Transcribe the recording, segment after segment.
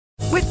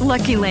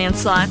Lucky Land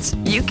Slots,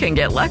 you can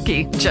get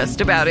lucky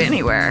just about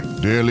anywhere.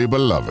 Dearly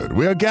beloved,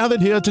 we are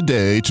gathered here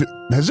today to...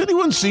 Has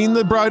anyone seen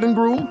the bride and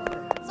groom?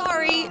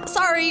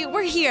 Sorry,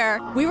 we're here.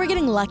 We were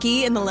getting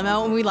lucky in the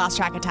limo and we lost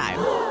track of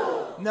time.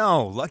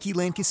 No, Lucky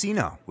Land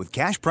Casino, with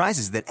cash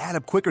prizes that add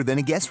up quicker than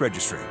a guest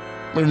registry.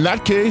 In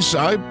that case,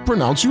 I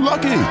pronounce you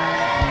lucky.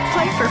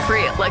 Play for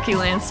free at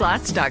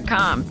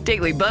LuckyLandSlots.com.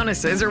 Daily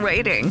bonuses are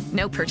waiting.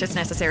 No purchase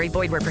necessary.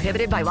 Void where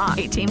prohibited by law.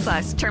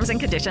 18+. Terms and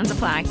conditions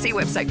apply. See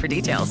website for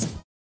details.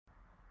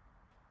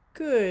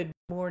 Good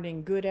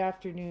morning, good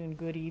afternoon,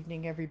 good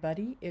evening,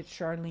 everybody. It's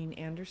Charlene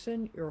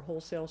Anderson, your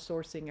wholesale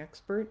sourcing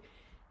expert,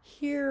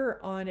 here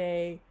on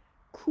a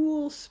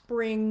cool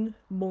spring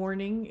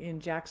morning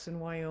in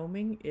Jackson,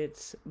 Wyoming.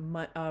 It's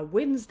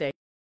Wednesday,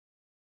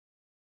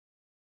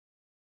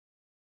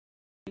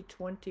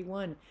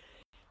 21,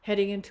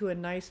 heading into a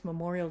nice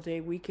Memorial Day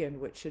weekend,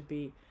 which should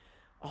be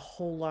a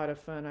whole lot of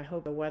fun. I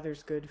hope the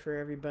weather's good for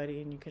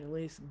everybody and you can at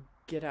least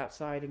get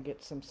outside and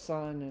get some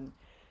sun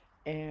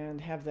and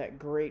have that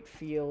great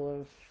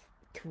feel of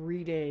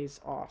 3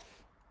 days off.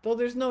 Though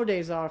there's no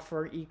days off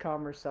for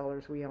e-commerce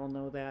sellers, we all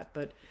know that,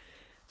 but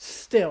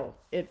still,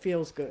 it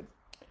feels good.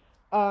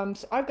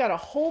 So I've got a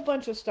whole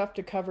bunch of stuff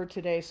to cover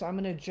today, so I'm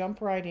going to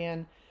jump right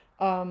in.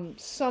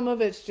 Some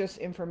of it's just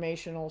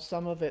informational,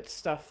 some of it's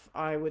stuff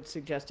I would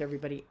suggest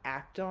everybody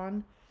act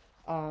on,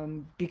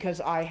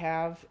 because I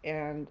have,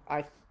 and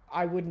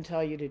I wouldn't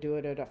tell you to do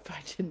it if I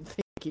didn't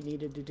think you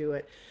needed to do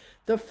it.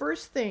 The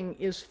first thing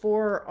is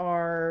for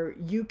our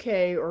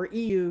UK or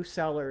EU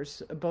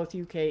sellers, both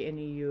UK and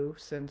EU,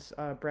 since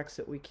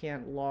Brexit, we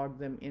can't log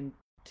them in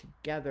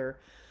together.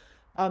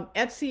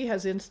 Etsy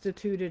has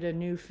instituted a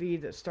new fee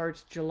that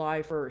starts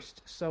July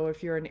 1st. So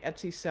if you're an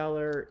Etsy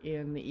seller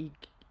in the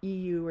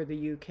EU or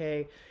the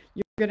UK,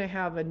 you're going to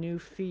have a new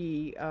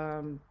fee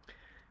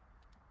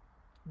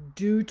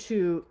due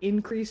to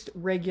increased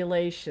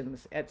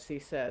regulations,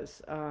 Etsy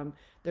says.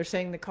 They're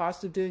saying the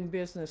cost of doing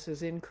business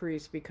has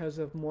increased because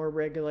of more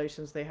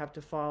regulations they have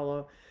to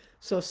follow.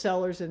 So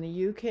sellers in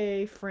the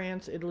UK,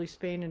 France, Italy,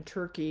 Spain, and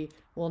Turkey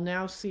will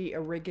now see a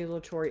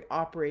regulatory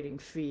operating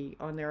fee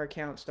on their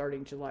account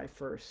starting July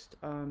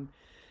 1st.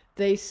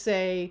 They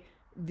say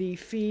the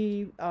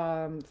fee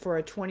for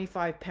a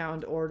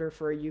 25-pound order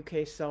for a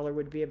UK seller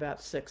would be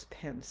about 6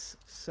 pence.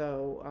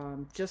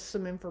 So just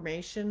some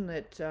information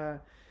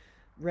that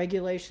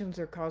regulations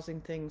are causing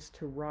things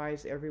to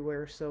rise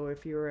everywhere. So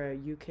if you're a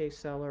UK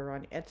seller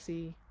on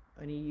Etsy,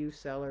 an EU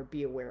seller,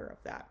 be aware of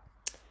that.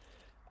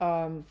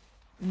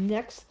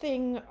 Next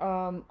thing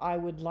I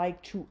would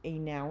like to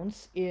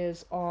announce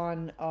is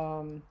on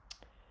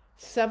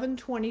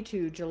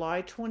 7/22,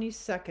 July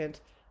 22nd,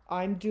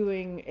 I'm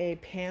doing a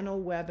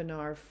panel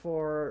webinar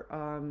for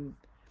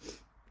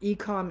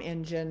Ecom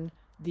Engine,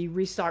 the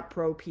Restock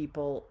Pro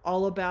people,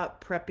 all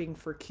about prepping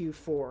for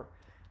Q4.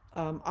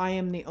 I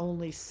am the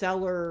only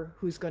seller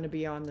who's going to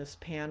be on this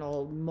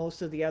panel.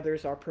 Most of the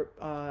others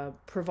are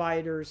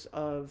providers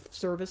of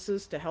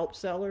services to help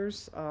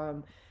sellers,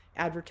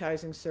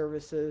 advertising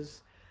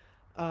services,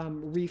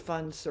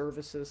 refund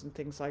services, and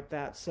things like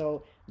that.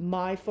 So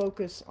my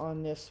focus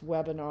on this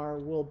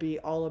webinar will be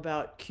all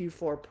about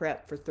Q4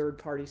 prep for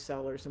third-party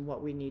sellers and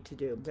what we need to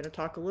do. I'm going to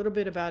talk a little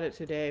bit about it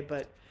today,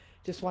 but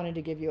just wanted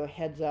to give you a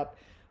heads up.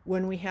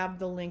 When we have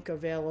the link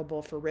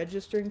available for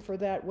registering for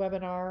that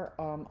webinar,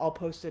 I'll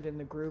post it in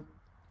the group.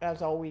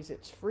 As always,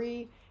 it's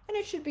free, and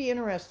it should be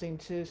interesting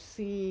to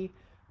see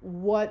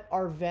what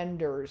our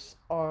vendors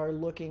are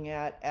looking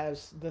at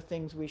as the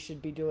things we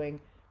should be doing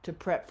to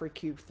prep for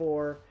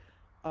Q4,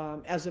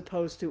 as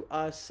opposed to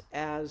us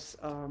as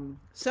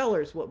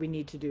sellers, what we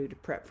need to do to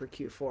prep for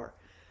Q4.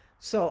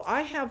 So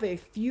I have a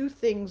few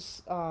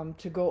things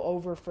to go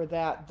over for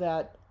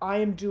that I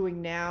am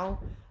doing now,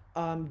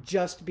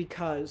 just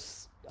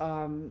because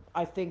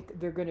I think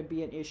they're going to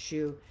be an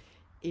issue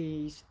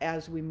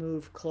as we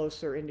move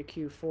closer into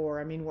Q4.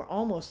 I mean, we're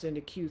almost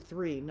into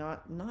Q3,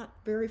 not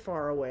very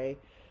far away.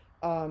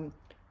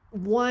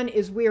 One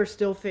is we are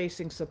still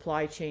facing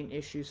supply chain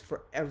issues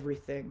for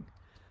everything.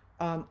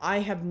 I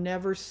have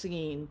never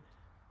seen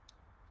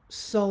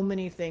so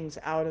many things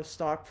out of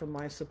stock from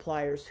my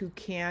suppliers who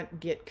can't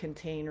get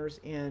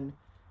containers in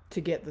to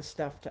get the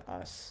stuff to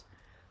us.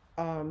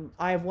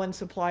 I have one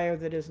supplier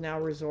that has now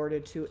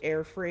resorted to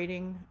air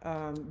freighting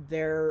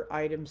their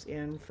items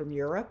in from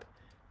Europe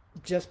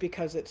just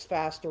because it's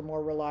faster,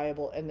 more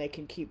reliable, and they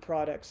can keep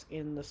products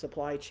in the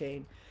supply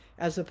chain,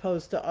 as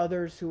opposed to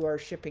others who are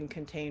shipping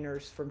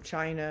containers from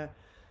China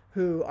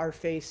who are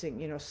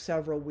facing,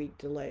 several week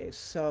delays.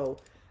 So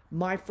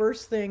my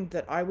first thing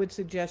that I would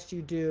suggest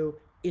you do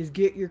is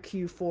get your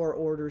Q4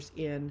 orders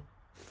in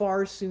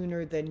far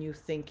sooner than you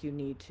think you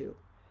need to.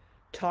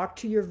 Talk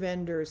to your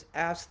vendors,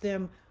 ask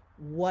them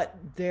what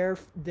their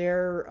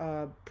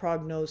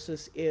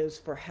prognosis is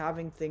for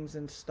having things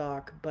in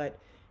stock, but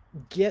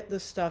get the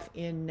stuff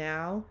in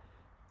now,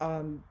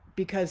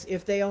 because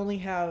if they only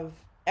have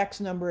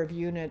X number of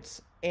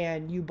units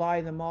and you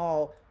buy them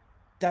all,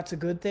 that's a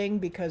good thing,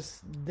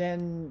 because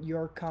then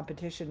your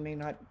competition may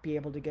not be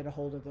able to get a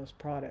hold of those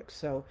products.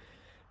 So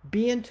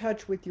be in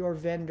touch with your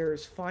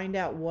vendors, find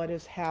out what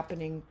is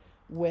happening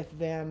with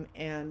them,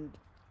 and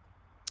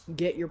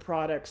get your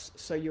products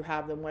so you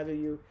have them, whether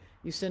you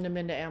send them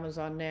into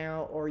Amazon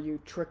now or you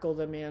trickle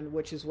them in,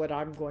 which is what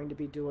I'm going to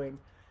be doing.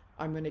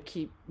 I'm going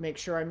to make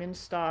sure I'm in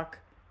stock,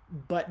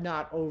 but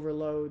not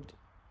overload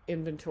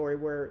inventory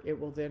where it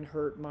will then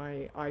hurt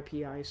my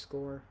IPI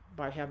score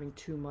by having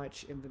too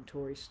much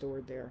inventory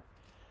stored there.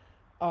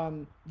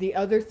 The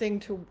other thing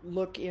to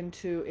look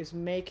into is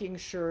making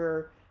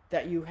sure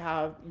that you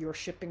have your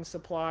shipping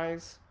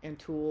supplies and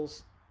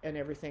tools and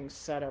everything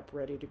set up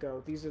ready to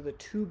go. These are the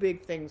two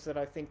big things that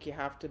I think you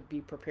have to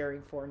be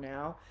preparing for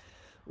now.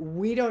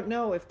 We don't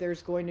know if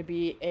there's going to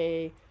be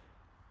a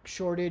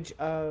shortage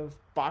of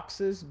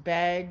boxes,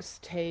 bags,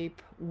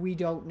 tape. We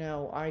don't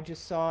know. I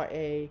just saw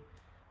an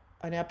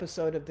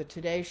episode of the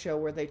Today Show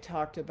where they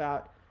talked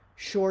about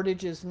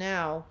shortages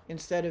now,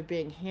 instead of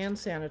being hand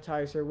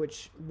sanitizer,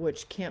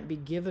 which can't be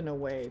given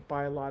away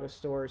by a lot of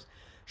stores.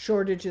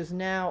 Shortages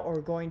now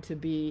are going to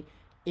be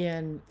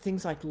in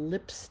things like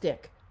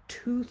lipstick,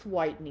 tooth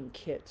whitening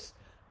kits,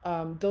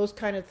 those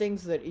kind of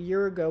things that a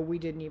year ago we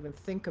didn't even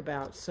think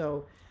about.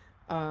 So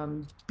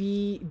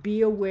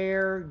be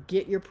aware,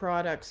 get your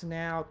products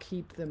now,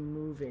 keep them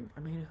moving. I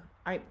mean,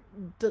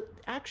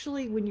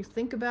 actually, when you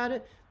think about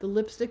it, the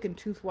lipstick and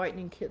tooth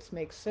whitening kits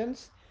make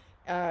sense.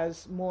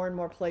 As more and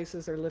more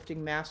places are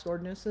lifting mask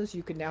ordinances,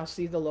 you can now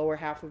see the lower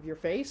half of your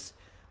face.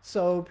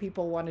 So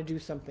people want to do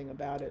something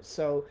about it.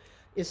 So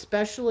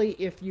especially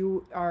if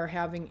you are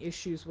having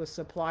issues with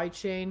supply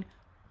chain,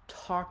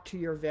 talk to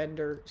your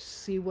vendor,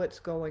 see what's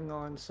going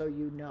on so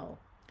you know.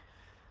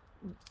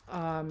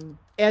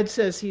 Ed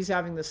says he's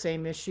having the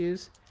same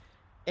issues.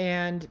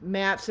 And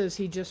Matt says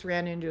he just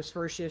ran into his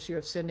first issue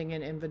of sending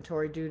in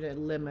inventory due to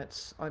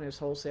limits on his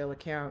wholesale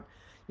account.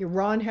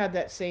 Ron had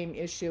that same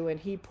issue, and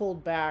he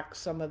pulled back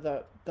some of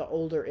the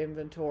older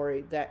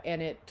inventory,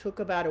 and it took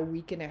about a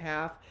week and a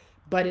half,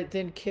 but it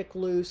then kicked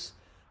loose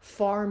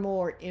far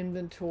more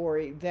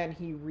inventory than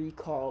he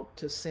recalled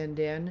to send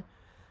in.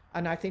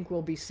 And I think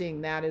we'll be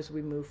seeing that as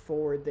we move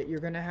forward, that you're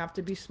going to have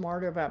to be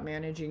smarter about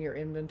managing your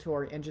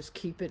inventory and just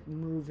keep it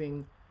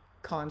moving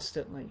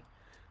constantly.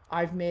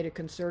 I've made a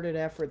concerted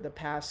effort the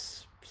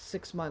past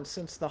 6 months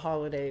since the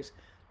holidays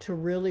to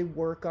really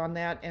work on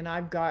that, and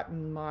I've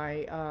gotten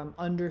my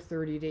under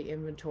 30-day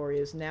inventory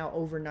is now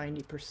over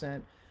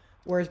 90%,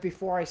 whereas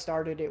before I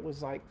started it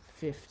was like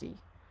 50,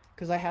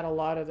 because I had a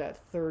lot of that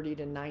 30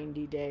 to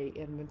 90-day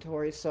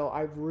inventory. So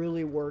I've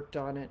really worked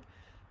on it,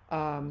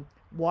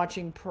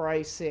 watching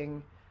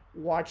pricing,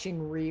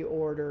 watching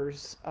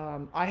reorders.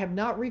 I have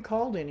not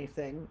recalled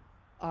anything,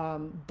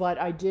 but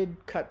I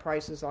did cut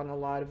prices on a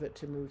lot of it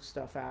to move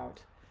stuff out.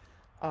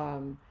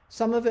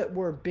 Some of it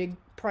were big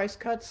price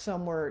cuts,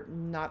 some were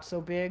not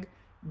so big,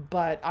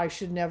 but I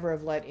should never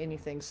have let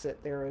anything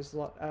sit there as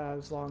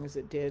long as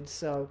it did.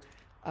 So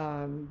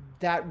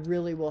that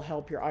really will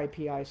help your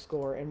IPI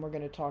score, and we're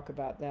going to talk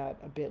about that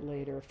a bit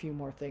later, a few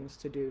more things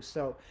to do.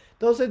 So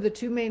those are the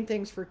two main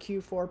things for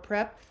Q4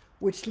 prep,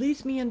 which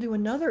leads me into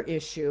another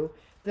issue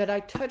that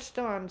I touched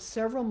on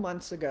several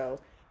months ago,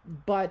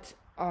 but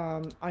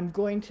I'm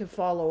going to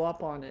follow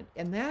up on it,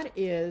 and that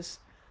is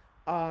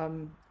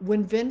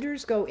when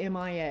vendors go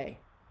MIA.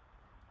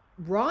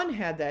 Ron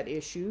had that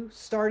issue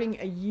starting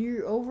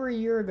over a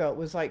year ago. It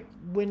was like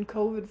when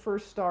COVID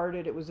first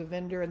started, it was a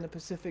vendor in the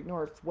Pacific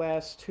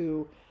Northwest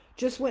who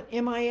just went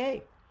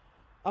MIA.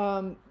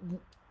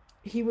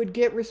 He would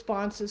get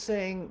responses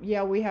saying,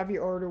 yeah, we have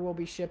your order, we'll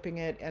be shipping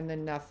it, and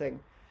then nothing.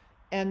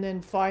 And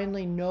then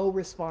finally no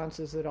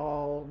responses at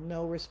all,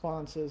 no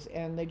responses,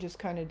 and they just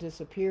kind of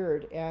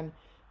disappeared. And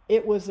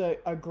it was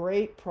a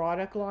great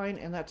product line,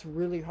 and that's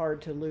really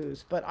hard to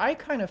lose. But I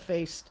kind of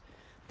faced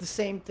the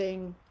same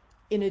thing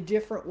in a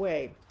different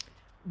way.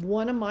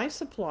 One of my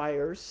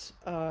suppliers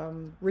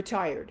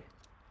retired.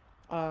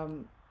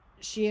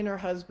 She and her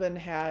husband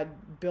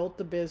had built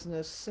the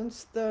business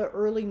since the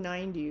early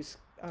 90s,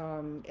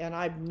 and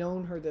I've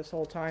known her this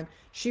whole time.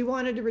 She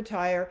wanted to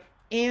retire,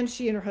 and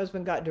she and her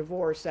husband got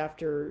divorced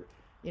after,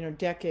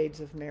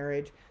 decades of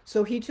marriage.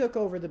 So he took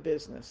over the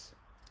business.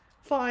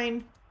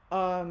 Fine.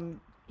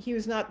 He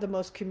was not the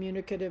most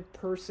communicative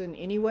person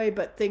anyway,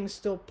 but things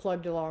still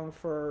plugged along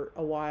for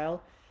a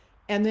while.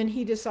 And then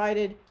he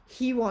decided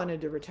he wanted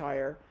to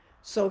retire,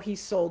 so he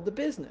sold the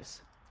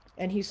business.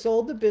 And he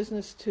sold the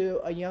business to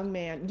a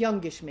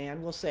youngish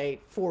man, we'll say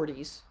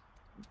 40s,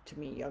 to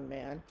me, young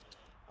man,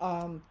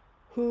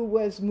 who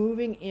was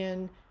moving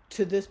in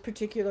to this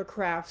particular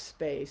craft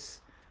space.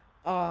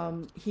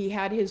 He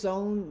had his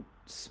own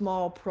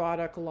small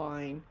product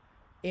line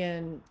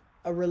in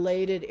a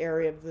related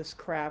area of this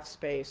craft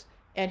space,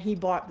 and he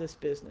bought this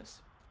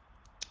business.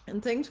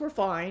 And things were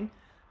fine.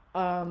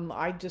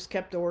 I just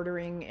kept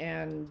ordering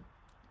and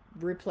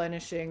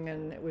replenishing,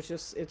 and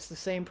it's the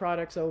same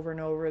products over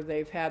and over.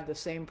 They've had the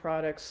same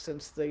products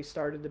since they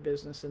started the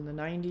business in the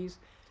 90s,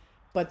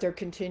 but they're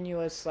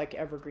continuous, like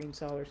evergreen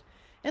sellers.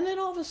 And then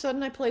all of a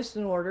sudden I placed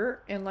an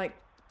order, and like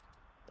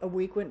a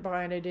week went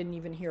by and I didn't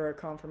even hear a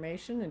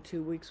confirmation, and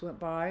 2 weeks went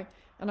by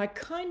and I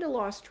kind of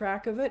lost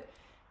track of it.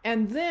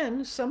 And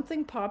then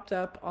something popped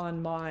up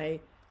on my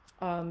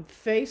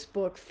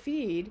Facebook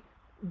feed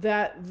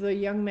that the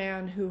young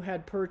man who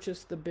had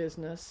purchased the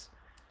business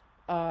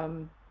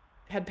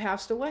had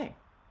passed away.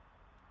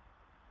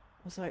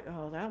 I was like,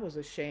 oh, that was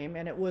a shame.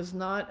 And it was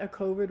not a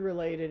COVID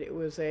related, it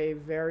was a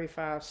very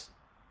fast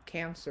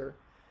cancer.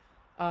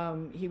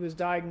 He was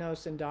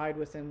diagnosed and died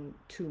within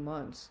 2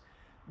 months.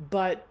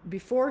 But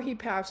before he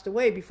passed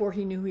away, before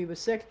he knew he was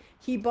sick,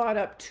 he bought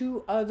up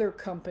 2 other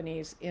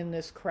companies in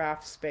this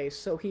craft space.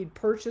 So he'd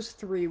purchased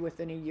 3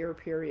 within a year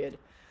period.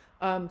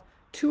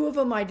 2 of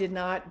them I did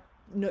not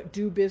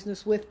do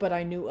business with, but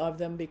I knew of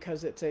them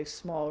because it's a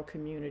small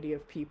community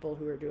of people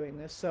who are doing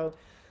this.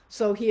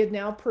 So he had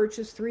now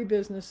purchased 3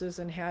 businesses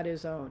and had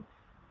his own,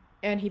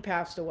 and he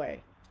passed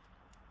away.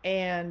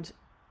 And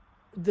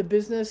the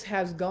business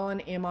has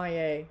gone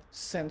MIA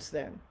since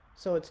then.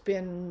 So it's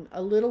been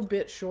a little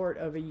bit short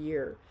of a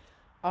year.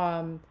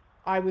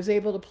 I was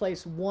able to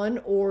place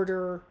 1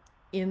 order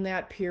in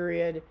that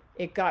period.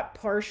 It got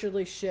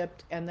partially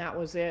shipped, and that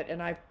was it.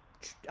 And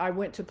I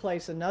went to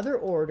place another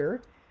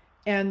order,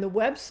 and the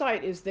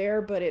website is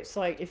there, but it's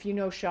like, if you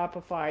know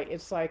Shopify,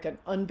 it's like an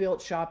unbuilt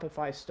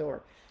Shopify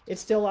store. It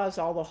still has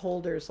all the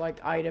holders,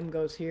 like item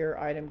goes here,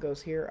 item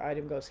goes here,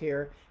 item goes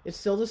here. It's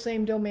still the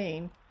same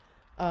domain,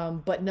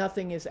 but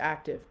nothing is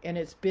active. And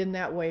it's been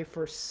that way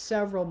for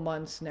several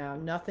months now,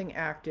 nothing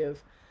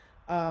active.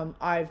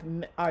 I've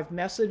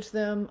messaged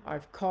them,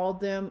 I've called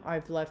them,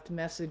 I've left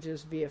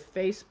messages via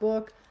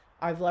Facebook.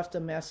 I've left a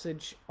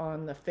message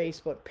on the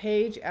Facebook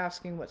page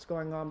asking what's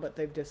going on, but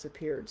they've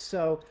disappeared.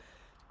 So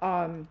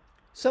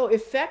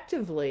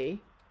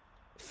effectively,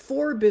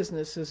 4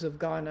 businesses have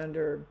gone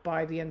under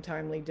by the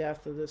untimely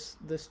death of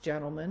this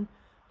gentleman,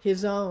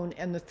 his own,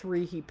 and the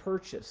 3 he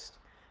purchased.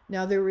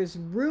 Now, there is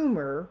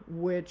rumor,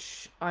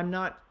 which I'm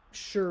not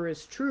sure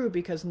is true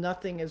because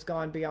nothing has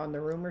gone beyond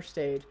the rumor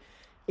stage,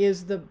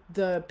 is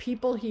the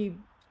people he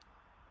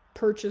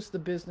purchased the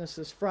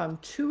businesses from,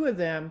 2 of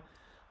them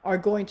are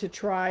going to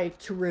try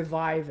to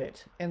revive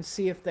it and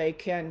see if they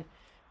can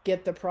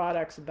get the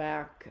products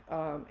back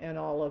and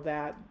all of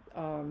that.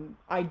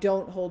 I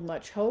don't hold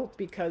much hope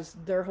because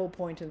their whole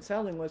point in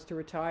selling was to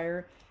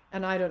retire,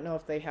 and I don't know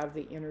if they have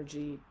the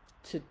energy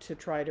to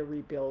try to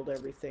rebuild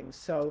everything.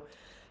 So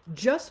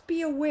just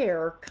be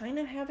aware, kind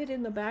of have it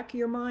in the back of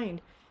your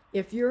mind.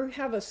 If you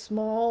have a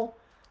small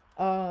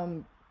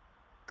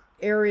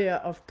area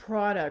of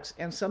products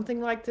and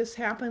something like this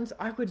happens,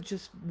 I would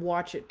just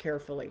watch it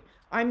carefully.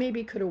 I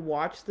maybe could have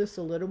watched this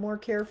a little more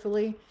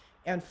carefully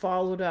and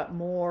followed up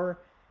more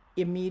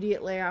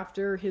immediately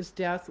after his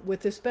death,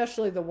 with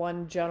especially the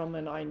one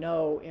gentleman I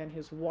know and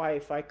his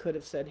wife. I could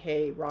have said,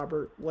 hey,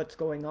 Robert, what's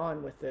going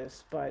on with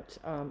this? But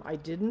I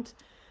didn't.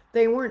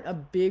 They weren't a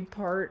big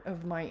part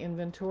of my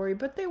inventory,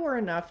 but they were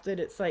enough that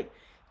it's like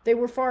they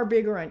were far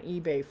bigger on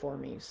eBay for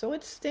me. So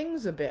it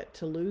stings a bit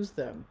to lose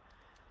them.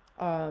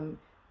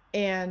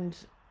 And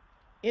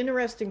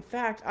interesting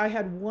fact, I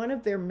had one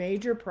of their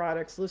major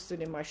products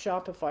listed in my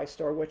Shopify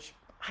store, which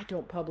I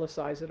don't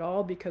publicize at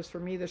all because for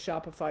me, the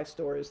Shopify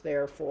store is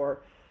there for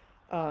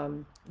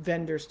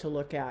vendors to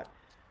look at.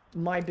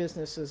 My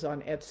business is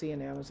on Etsy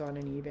and Amazon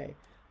and eBay.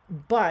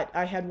 But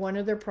I had one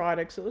of their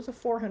products. It was a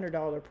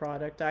 $400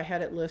 product. I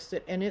had it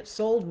listed and it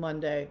sold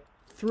Monday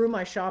through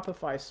my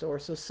Shopify store.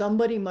 So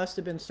somebody must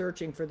have been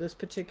searching for this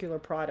particular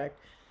product.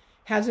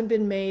 Hasn't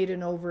been made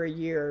in over a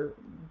year.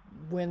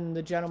 When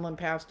the gentleman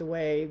passed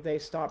away, they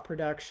stopped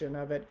production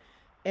of it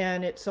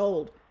and it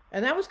sold.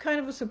 And that was kind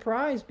of a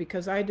surprise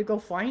because I had to go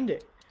find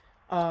it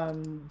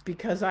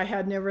because I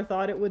had never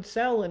thought it would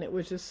sell, and it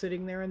was just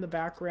sitting there in the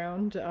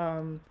background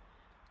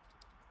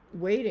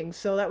waiting.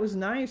 So that was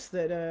nice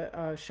that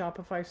a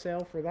Shopify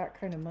sale for that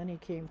kind of money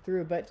came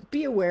through. But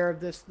be aware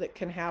of this, that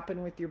can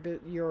happen with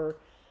your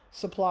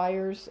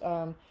suppliers.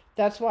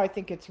 That's why I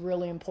think it's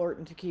really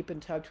important to keep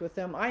in touch with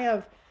them. I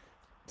have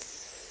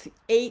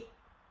 8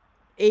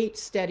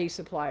 steady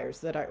suppliers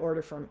that I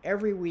order from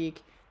every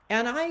week,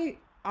 and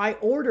I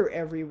order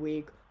every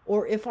week,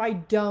 or if I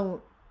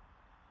don't,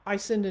 I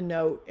send a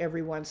note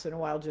every once in a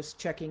while just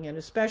checking in,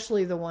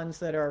 especially the ones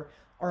that are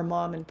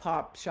mom and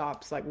pop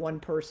shops, like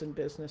 1-person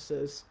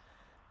businesses.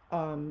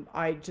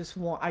 I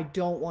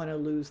don't want to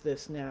lose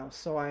this now.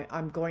 So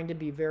I'm going to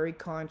be very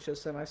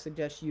conscious, and I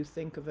suggest you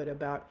think of it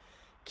about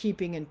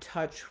keeping in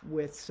touch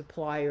with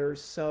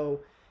suppliers.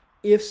 So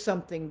if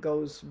something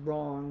goes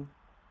wrong,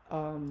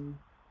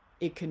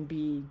 it can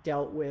be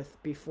dealt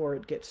with before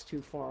it gets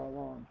too far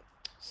along.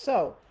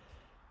 So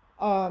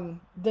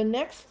the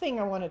next thing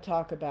I want to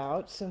talk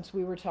about, since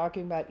we were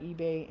talking about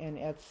eBay and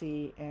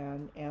Etsy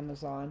and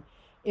Amazon,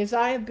 is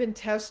I have been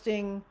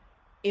testing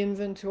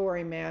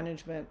inventory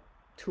management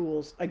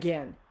tools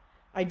again.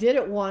 I did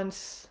it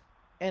once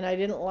and I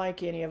didn't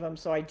like any of them,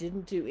 so I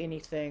didn't do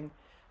anything.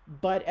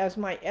 But as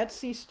my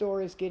Etsy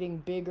store is getting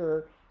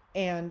bigger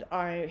and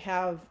I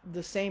have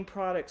the same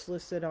products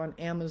listed on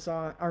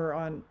Amazon or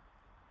on,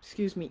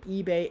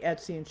 eBay,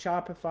 Etsy, and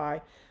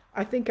Shopify,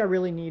 I think I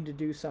really need to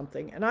do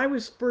something. And I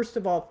was first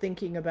of all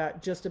thinking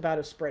about just about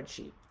a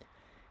spreadsheet.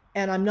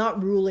 And I'm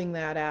not ruling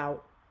that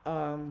out.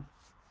 in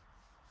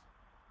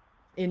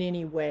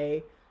any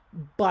way,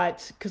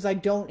 but because I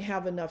don't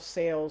have enough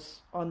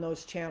sales on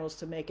those channels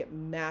to make it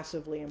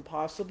massively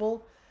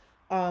impossible.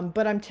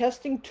 But I'm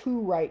testing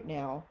two right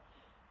now.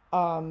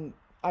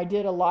 I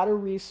did a lot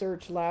of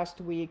research last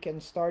week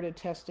and started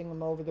testing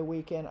them over the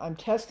weekend. I'm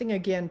testing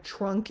again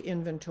trunk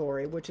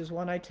inventory, which is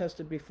one I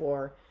tested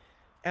before.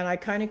 And I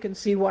kind of can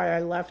see why I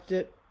left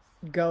it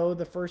go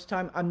the first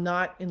time. I'm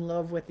not in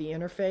love with the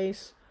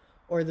interface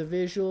or the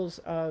visuals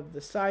of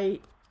the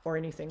site or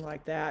anything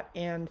like that.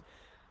 And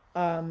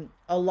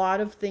a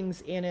lot of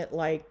things in it,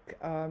 like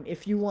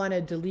if you want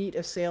to delete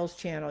a sales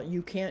channel,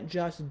 you can't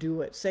just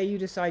do it. Say you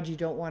decide you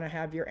don't want to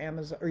have your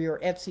Amazon or your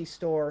Etsy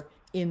store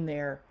in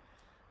there.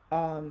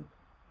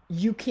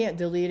 You can't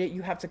delete it.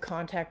 You have to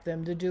contact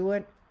them to do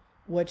it,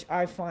 which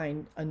I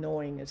find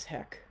annoying as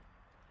heck.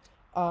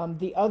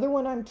 The other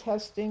one I'm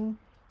testing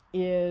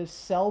is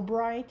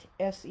Sellbrite,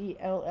 Sellbrite.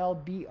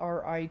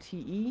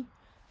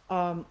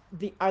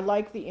 I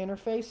like the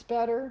interface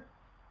better,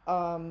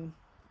 and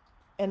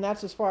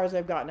that's as far as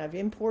I've gotten. I've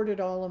imported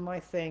all of my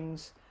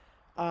things.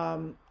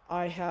 I've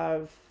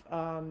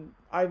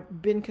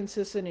been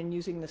consistent in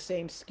using the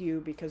same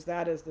SKU, because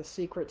that is the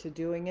secret to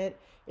doing it,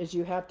 is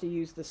you have to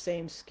use the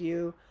same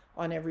SKU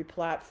on every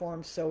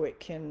platform so it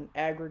can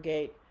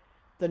aggregate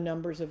the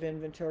numbers of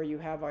inventory you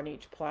have on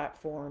each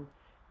platform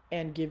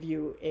and give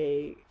you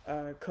a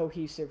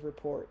cohesive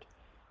report.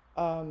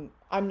 I'm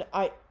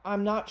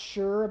not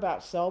sure about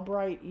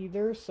Sellbrite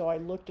either, so I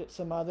looked at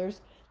some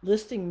others.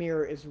 Listing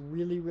Mirror is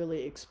really,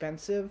 really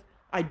expensive.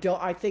 I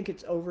think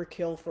it's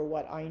overkill for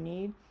what I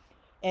need.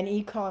 And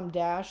Ecom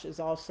Dash is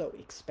also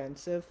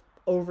expensive,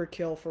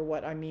 overkill for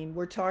what I mean.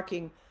 We're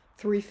talking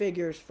 3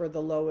 figures for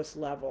the lowest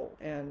level,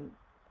 and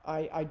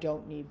I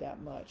don't need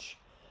that much.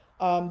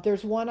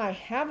 There's one I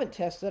haven't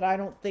tested. I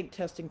don't think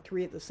testing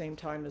 3 at the same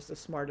time is the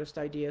smartest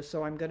idea,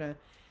 so I'm going to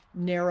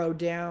narrow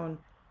down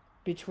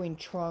between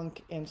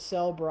Trunk and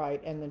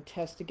Sellbrite and then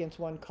test against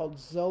one called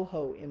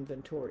Zoho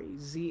Inventory,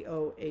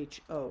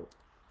 Zoho,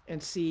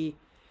 and see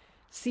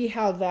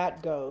how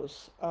that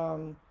goes.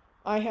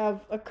 I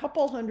have a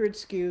couple hundred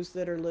SKUs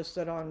that are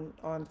listed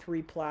on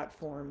 3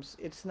 platforms.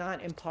 It's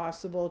not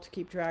impossible to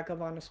keep track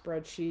of on a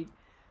spreadsheet,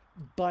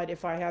 but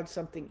if I had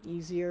something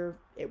easier,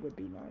 it would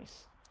be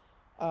nice.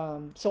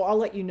 So I'll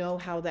let you know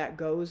how that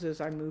goes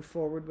as I move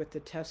forward with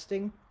the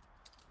testing.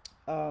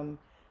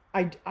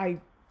 I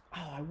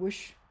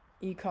wish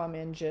Ecom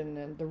Engine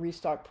and the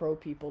Restock Pro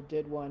people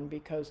did one,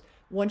 because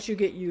once you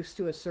get used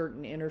to a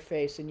certain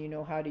interface and you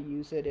know how to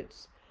use it,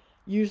 it's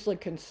usually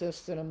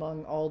consistent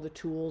among all the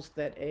tools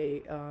that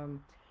a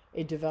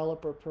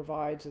developer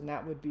provides, and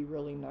that would be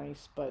really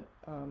nice. But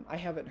I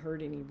haven't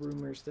heard any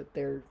rumors that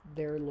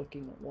they're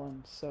looking at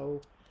one,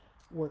 so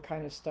we're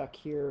kind of stuck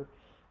here.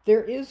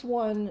 There is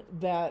one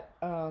that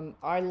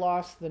I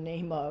lost the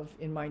name of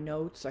in my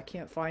notes. I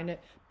can't find it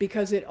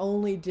because it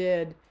only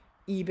did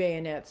eBay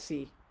and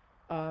Etsy.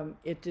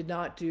 It did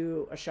not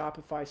do a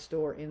Shopify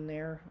store in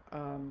there,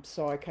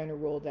 so I kind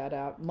of rolled that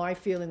out. My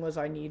feeling was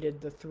I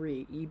needed the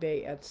 3,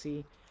 eBay,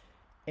 Etsy,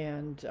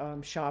 and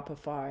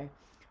Shopify.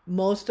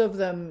 Most of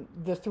them,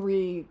 the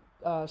 3,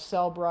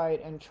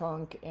 Sellbrite and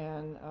Trunk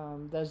and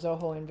the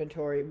Zoho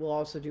Inventory, will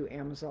also do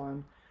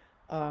Amazon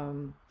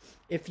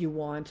if you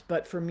want.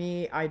 But for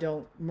me,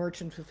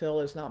 Merchant Fulfill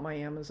is not my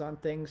Amazon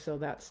thing, so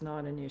that's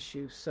not an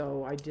issue.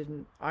 So I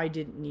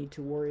didn't need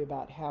to worry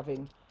about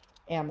having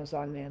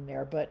Amazon in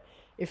there. But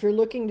if you're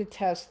looking to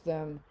test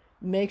them,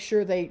 make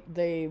sure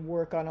they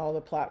work on all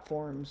the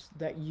platforms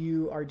that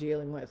you are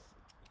dealing with.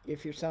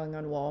 If you're selling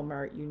on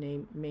Walmart,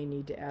 you may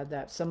need to add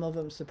that. Some of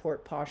them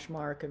support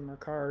Poshmark and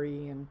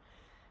Mercari and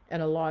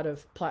a lot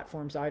of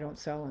platforms I don't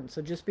sell in.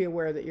 So just be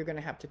aware that you're going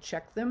to have to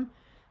check them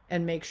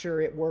and make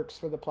sure it works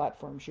for the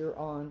platforms you're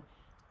on.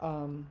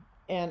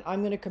 And I'm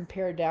going to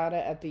compare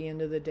data at the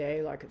end of the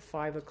day, like at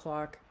 5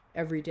 o'clock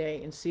every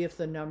day, and see if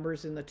the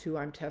numbers in the 2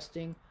 I'm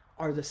testing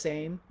are the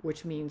same,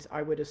 which means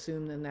I would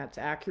assume then that's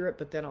accurate,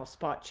 but then I'll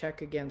spot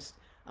check against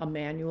a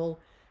manual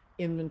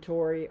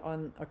inventory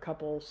on a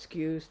couple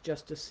SKUs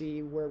just to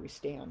see where we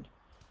stand.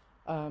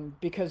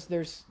 Because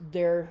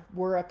there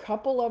were a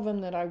couple of them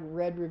that I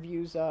read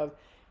reviews of,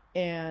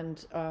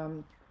 and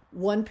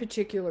one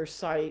particular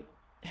site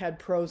had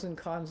pros and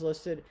cons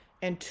listed,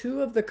 and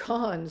 2 of the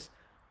cons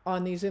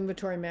on these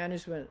inventory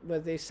management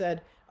was they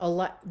said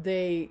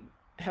they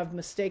have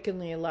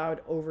mistakenly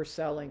allowed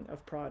overselling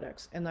of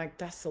products, and like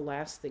that's the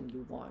last thing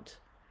you want.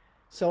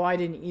 So I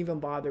didn't even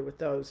bother with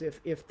those.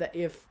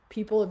 If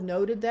people have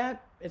noted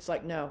that, it's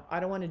like, no, I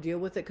don't want to deal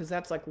with it, because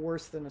that's like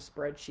worse than a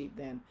spreadsheet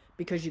then,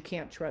 because you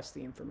can't trust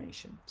the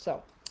information.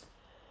 So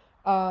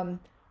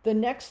the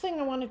next thing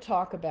I want to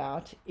talk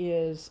about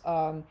is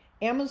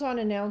Amazon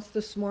announced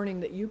this morning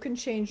that you can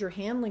change your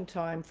handling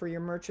time for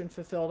your merchant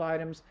fulfilled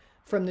items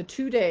from the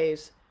 2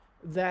 days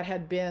that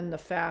had been the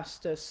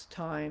fastest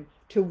time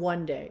to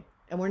 1 day.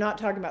 And we're not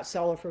talking about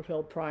seller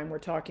fulfilled Prime. We're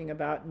talking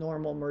about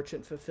normal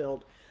merchant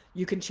fulfilled.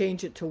 You can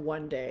change it to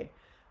 1 day.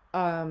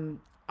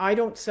 I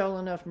don't sell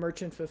enough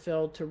merchant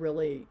fulfilled to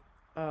really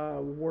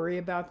worry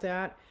about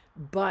that.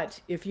 But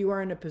if you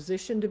are in a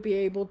position to be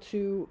able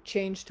to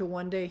change to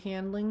 1-day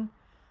handling,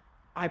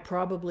 I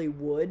probably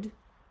would,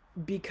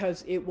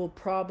 because it will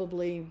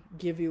probably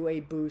give you a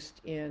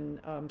boost in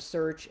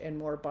search and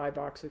more buy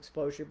box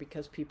exposure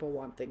because people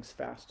want things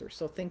faster.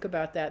 So think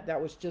about that.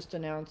 That was just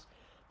announced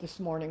this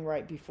morning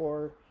right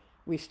before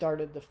we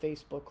started the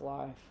Facebook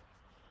Live.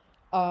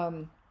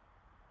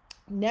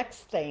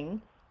 Next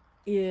thing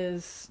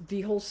is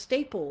the whole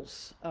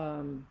Staples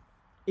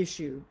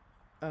issue.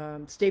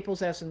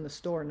 Staples as in the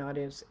store, not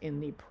as in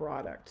the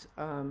product.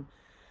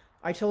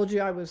 I told you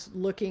I was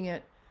looking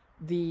at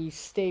the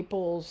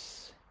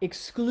Staples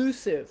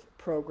exclusive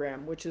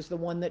program, which is the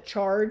one that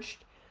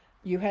charged.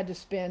 You had to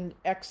spend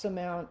X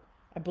amount,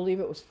 I believe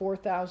it was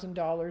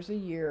 $4,000 a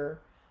year.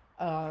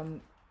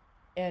 And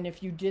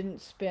if you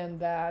didn't spend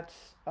that,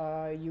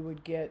 you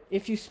would get,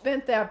 if you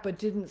spent that but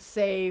didn't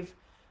save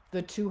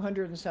the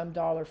 $200 and some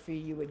fee,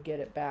 you would get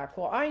it back.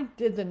 Well, I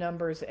did the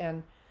numbers,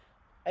 and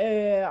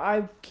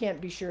I can't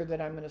be sure that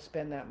I'm going to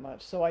spend that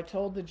much. So I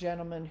told the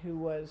gentleman who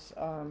was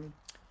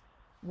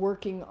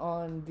working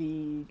on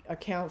the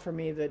account for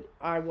me that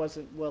I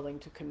wasn't willing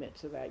to commit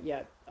to that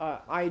yet.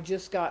 I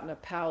just gotten a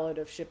pallet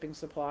of shipping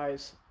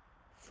supplies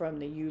from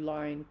the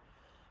Uline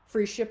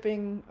free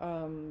shipping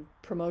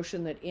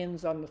promotion that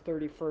ends on the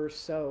 31st.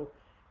 So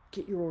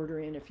get your order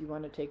in if you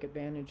want to take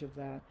advantage of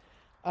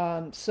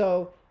that.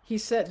 So he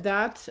said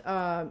that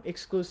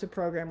exclusive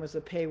program was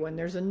a pay one.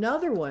 There's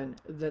another one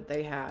that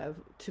they have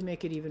to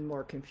make it even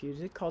more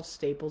confusing called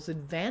Staples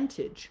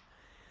Advantage,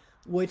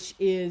 which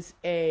is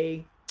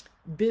a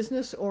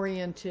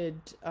business-oriented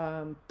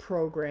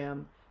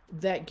program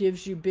that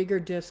gives you bigger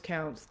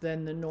discounts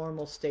than the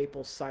normal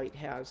Staples site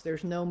has.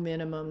 There's no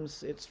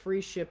minimums. It's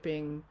free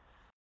shipping.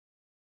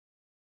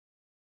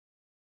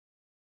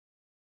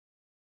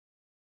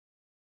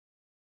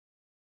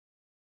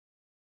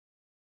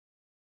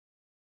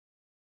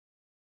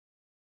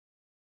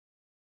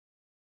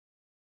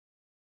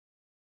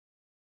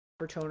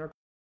 For toner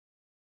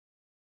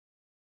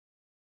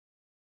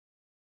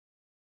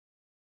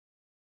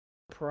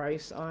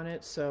price on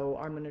it, so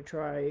I'm going to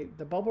try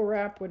the bubble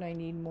wrap when I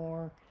need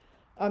more.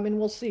 And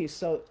we'll see.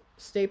 So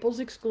Staples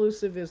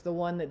exclusive is the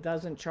one that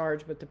doesn't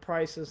charge, but the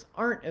prices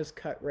aren't as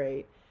cut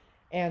rate.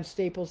 And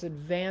Staples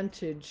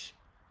Advantage,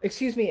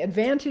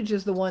 Advantage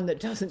is the one that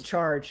doesn't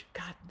charge.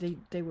 God,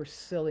 they were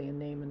silly in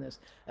naming this.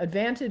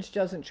 Advantage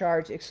doesn't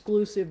charge,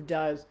 exclusive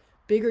does.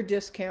 Bigger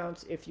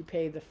discounts if you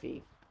pay the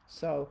fee.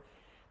 So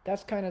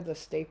that's kind of the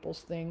Staples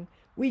thing.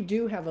 We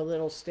do have a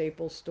little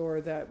Staples store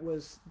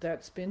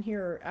that's been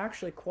here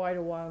actually quite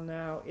a while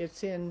now.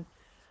 It's in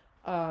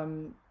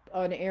an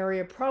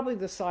area probably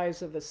the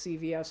size of a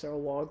CVS or a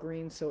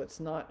Walgreens, so it's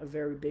not a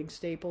very big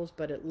Staples,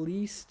 but at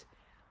least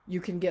you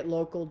can get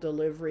local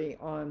delivery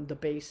on the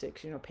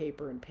basics,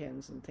 paper and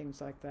pens and things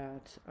like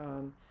that.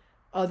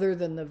 Other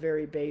than the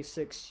very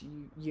basics,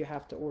 you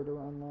have to order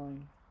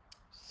online.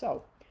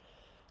 So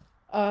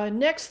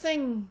next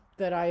thing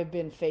that I have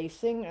been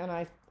facing, and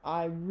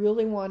I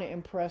really want to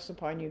impress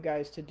upon you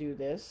guys to do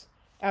this.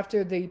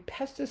 After the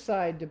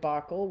pesticide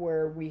debacle,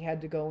 where we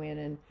had to go in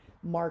and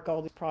mark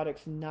all these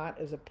products not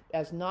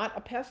as not a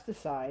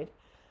pesticide,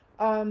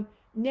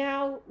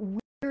 now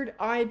weird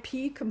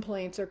IP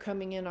complaints are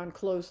coming in on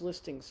closed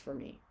listings for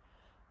me.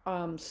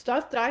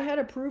 Stuff that I had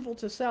approval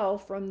to sell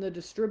from the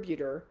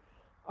distributor.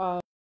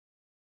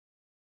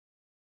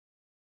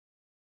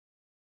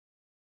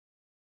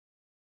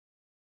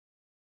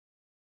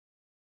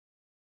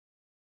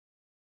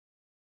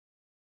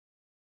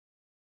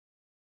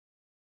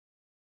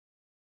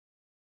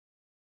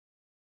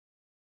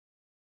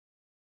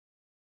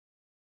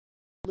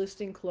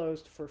 Listing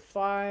closed for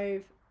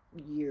 5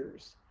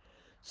 years.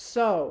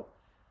 So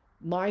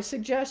my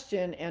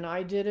suggestion, and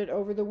I did it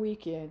over the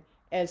weekend,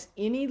 as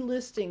any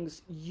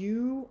listings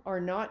you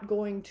are not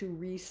going to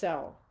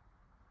resell,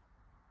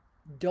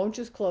 don't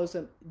just close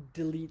them,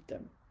 delete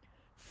them.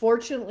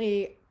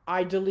 Fortunately,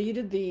 I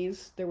deleted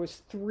these. There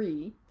was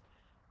 3,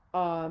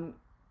 and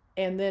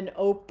then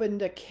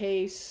opened a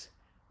case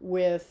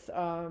with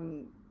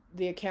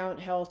the account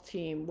health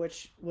team,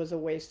 which was a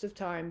waste of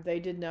time.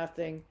 They did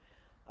nothing.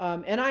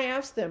 And I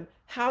asked them,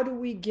 how do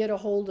we get a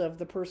hold of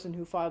the person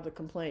who filed the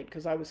complaint?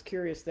 Because I was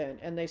curious then.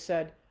 And they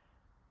said,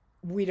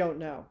 we don't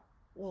know.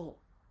 Well,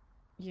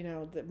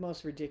 the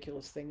most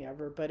ridiculous thing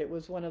ever. But it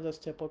was one of those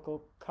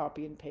typical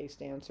copy and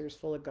paste answers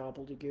full of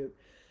gobbledygook.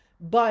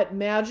 But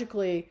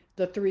magically,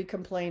 the 3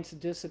 complaints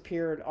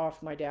disappeared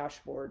off my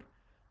dashboard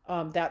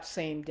that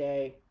same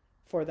day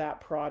for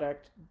that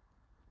product.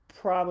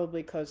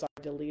 Probably because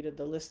I deleted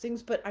the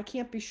listings. But I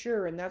can't be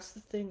sure. And that's the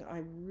thing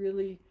I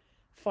really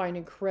find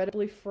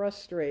incredibly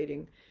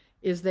frustrating,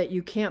 is that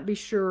you can't be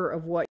sure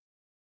of what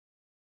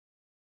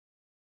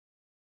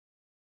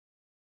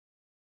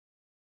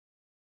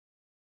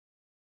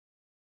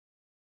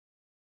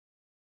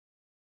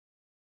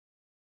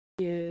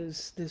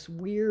is this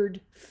weird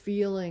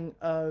feeling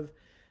of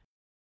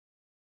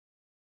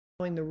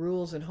knowing the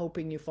rules and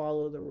hoping you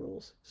follow the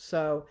rules.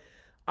 So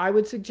I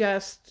would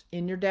suggest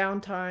in your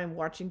downtime,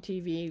 watching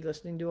TV,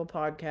 listening to a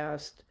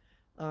podcast,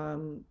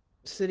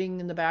 sitting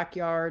in the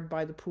backyard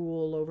by the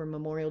pool over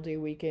Memorial Day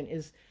weekend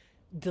is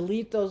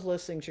delete those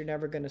listings you're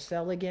never going to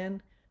sell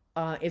again.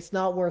 It's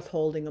not worth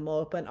holding them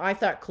open. I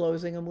thought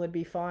closing them would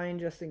be fine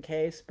just in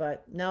case,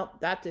 but no,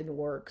 that didn't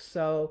work.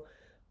 So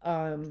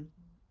um,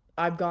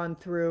 I've gone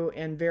through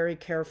and very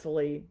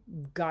carefully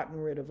gotten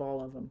rid of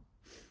all of them.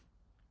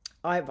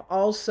 I've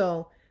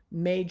also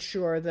made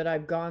sure that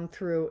I've gone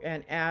through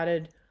and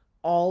added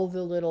all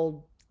the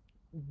little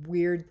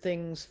weird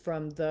things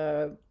from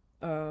the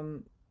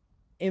um,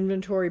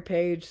 inventory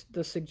page,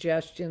 the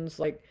suggestions,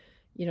 like,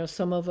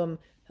 some of them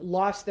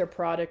lost their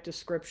product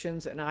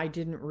descriptions and I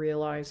didn't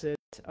realize it.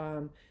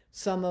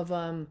 Some of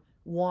them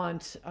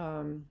want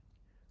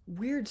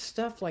weird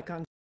stuff like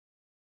on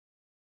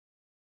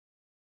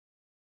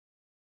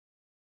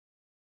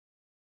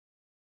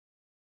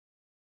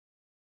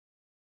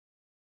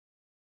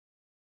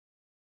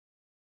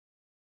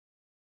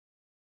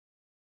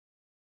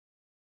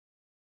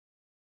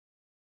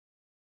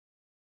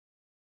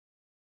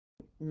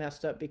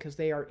messed up because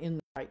they are in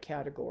the right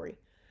category.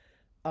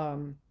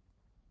 Um,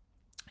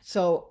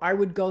 so I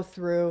would go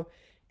through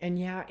and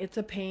yeah, it's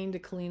a pain to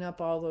clean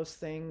up all those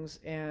things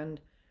and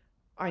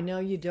I know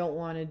you don't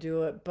want to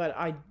do it, but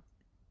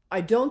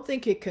I don't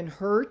think it can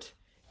hurt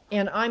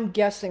and I'm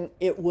guessing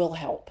it will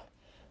help.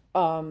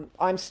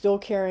 I'm still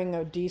carrying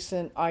a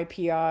decent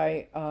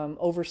IPI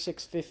over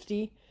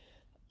 650,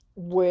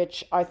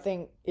 which I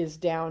think is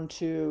down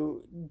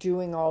to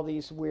doing all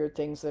these weird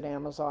things that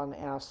Amazon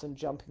asks and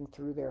jumping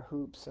through their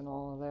hoops and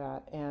all of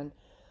that. And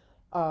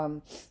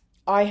um,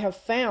 I have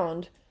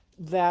found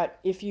that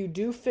if you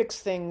do fix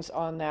things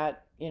on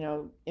that,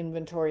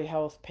 inventory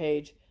health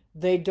page,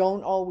 they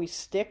don't always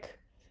stick.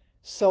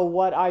 So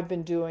what I've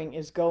been doing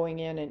is going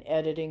in and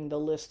editing the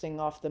listing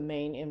off the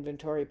main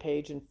inventory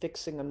page and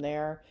fixing them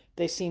there.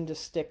 They seem to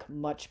stick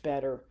much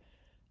better.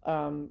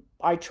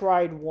 I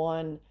tried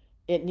one,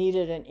 it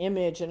needed an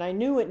image, and I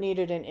knew it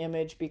needed an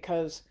image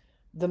because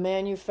the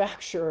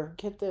manufacturer,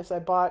 get this,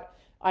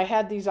 I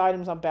had these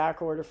items on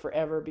back order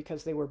forever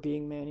because they were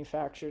being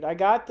manufactured. I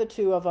got the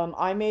two of them,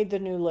 I made the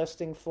new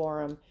listing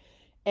for them,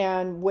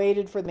 and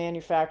waited for the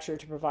manufacturer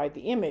to provide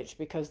the image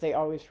because they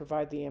always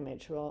provide the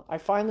image. Well, I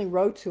finally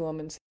wrote to them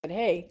and said,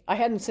 hey, I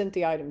hadn't sent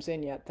the items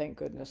in yet, thank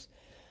goodness.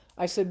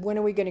 I said, when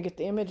are we going to get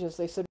the images?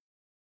 They said,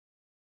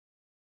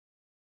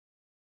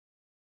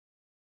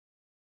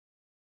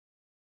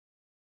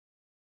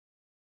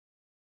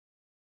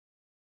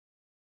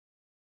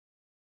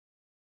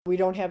 we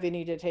don't have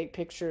any to take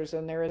pictures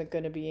and there isn't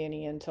going to be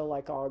any until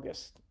like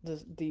August.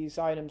 These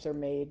items are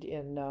made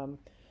in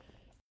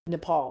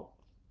Nepal.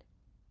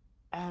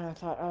 And I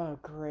thought, oh,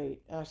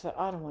 great. And I said,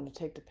 I don't want to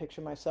take the picture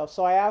myself.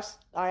 So I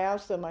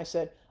asked them, I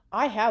said,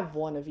 I have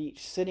one of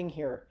each sitting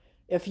here.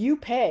 If you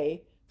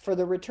pay for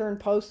the return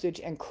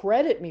postage and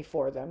credit me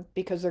for them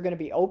because they're going to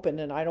be open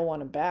and I don't want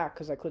them back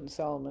because I couldn't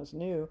sell them as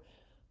new,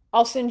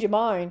 I'll send you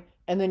mine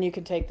and then you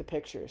can take the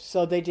pictures.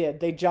 So they did.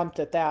 They jumped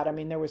at that. I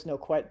mean, there was no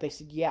question. They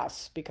said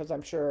yes because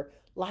I'm sure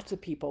lots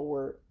of people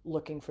were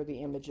looking for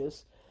the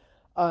images.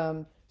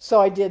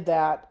 So I did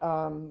that.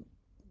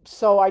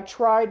 So I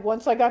tried,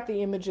 once I got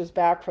the images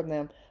back from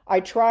them, I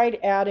tried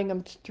adding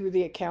them through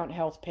the account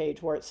health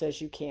page where it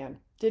says you can.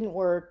 Didn't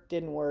work,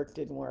 didn't work,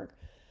 didn't work.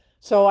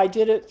 So I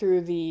did it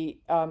through the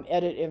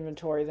edit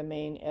inventory, the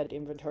main edit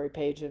inventory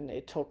page, and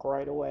it took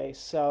right away.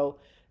 So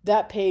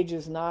that page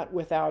is not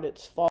without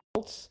its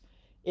faults.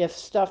 If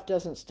stuff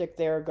doesn't stick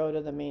there, go to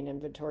the main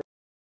inventory.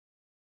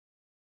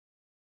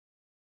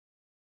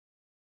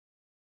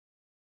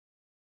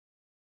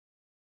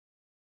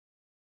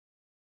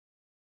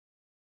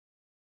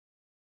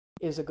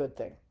 Is a good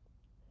thing.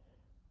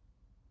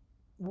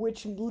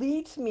 Which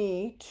leads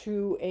me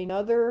to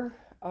another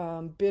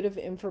bit of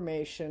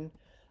information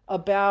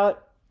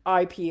about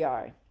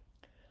IPI.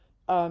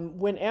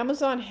 When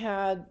Amazon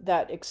had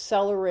that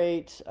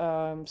Accelerate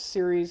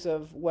series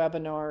of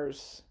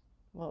webinars,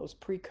 well, it was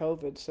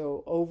pre-COVID,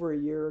 so over a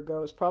year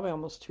ago, it's probably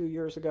almost 2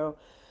 years ago,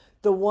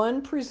 the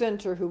one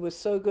presenter who was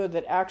so good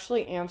that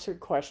actually answered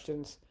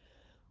questions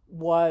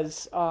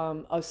was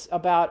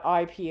about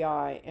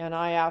IPI, and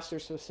I asked her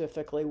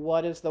specifically,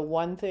 what is the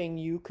one thing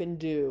you can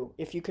do,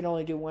 if you can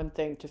only do one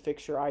thing to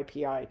fix your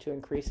IPI to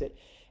increase it?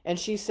 And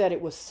she said it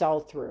was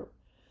sell through.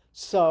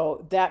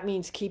 So that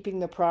means keeping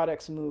the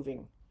products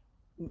moving.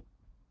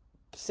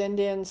 Send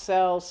in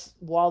sales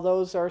while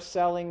those are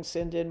selling,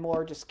 send in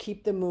more, just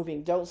keep them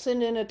moving. Don't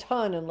send in a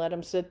ton and let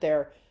them sit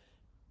there.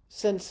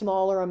 Send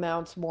smaller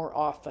amounts more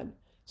often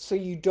so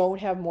you don't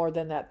have more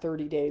than that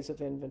 30 days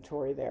of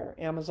inventory there.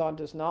 Amazon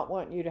does not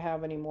want you to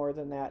have any more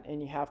than that, and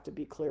you have to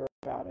be clear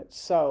about it.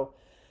 So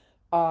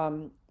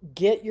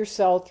get your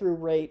sell-through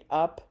rate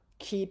up,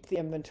 keep the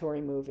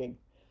inventory moving.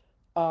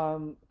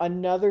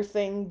 Another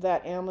thing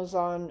that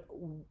Amazon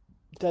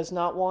does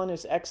not want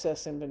is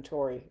excess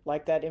inventory,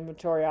 like that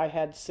inventory I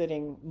had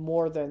sitting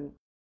more than,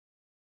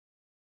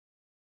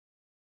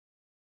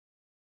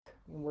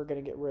 we're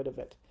going to get rid of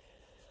it.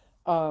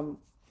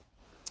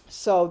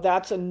 So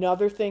that's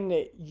another thing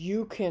that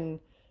you can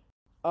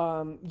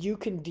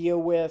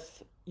deal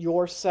with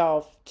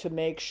yourself to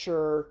make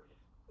sure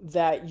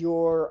that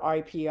your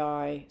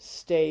IPI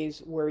stays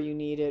where you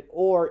need it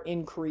or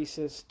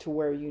increases to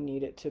where you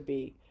need it to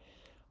be.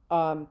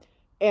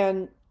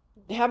 And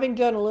having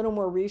done a little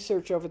more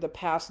research over the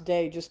past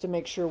day just to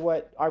make sure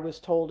what I was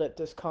told at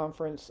this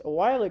conference a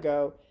while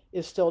ago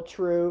is still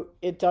true,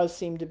 it does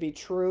seem to be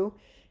true.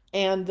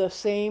 And the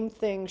same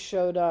thing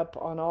showed up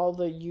on all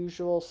the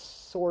usual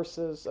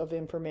sources of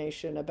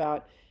information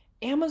about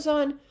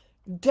Amazon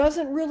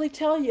doesn't really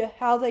tell you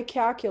how they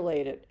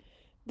calculate it.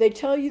 They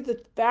tell you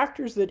the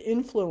factors that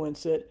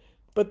influence it,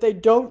 but they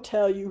don't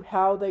tell you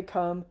how they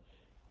come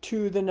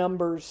to the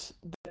numbers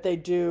that they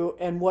do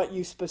and what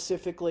you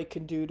specifically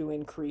can do to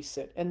increase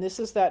it. And this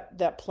is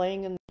that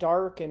playing in the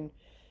dark and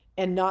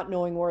not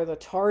knowing where the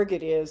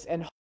target is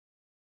and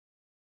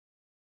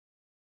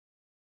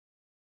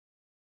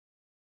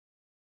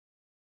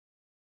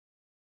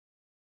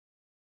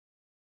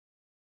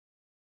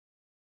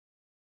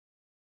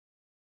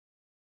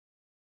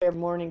every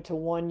morning to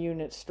one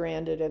unit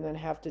stranded and then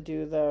have to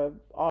do the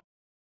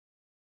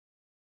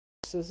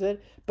is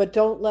it, but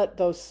don't let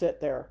those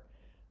sit there.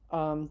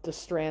 The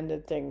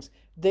stranded things.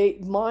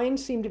 Mine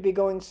seem to be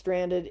going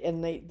stranded,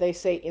 and they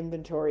say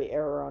inventory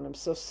error on them.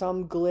 So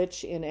some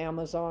glitch in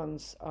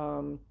Amazon's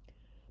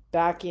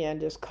back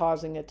end is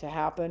causing it to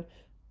happen.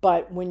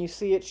 But when you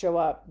see it show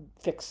up,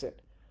 fix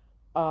it.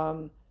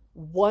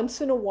 Once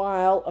in a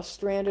while, a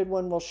stranded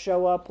one will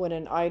show up when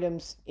an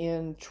item's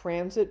in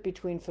transit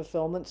between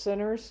fulfillment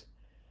centers.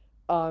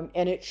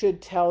 And it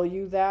should tell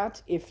you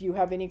that. If you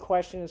have any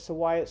question as to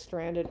why it's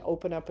stranded,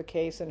 open up a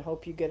case and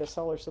hope you get a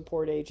seller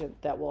support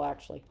agent that will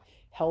actually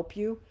help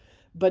you.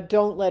 But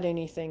don't let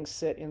anything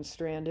sit in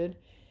stranded.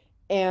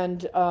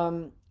 And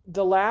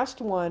the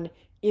last one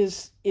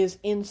is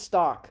in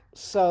stock.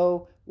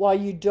 So while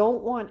you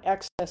don't want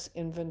excess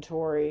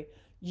inventory,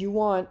 you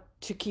want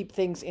to keep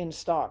things in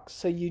stock.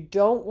 So you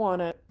don't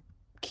want to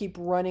keep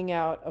running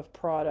out of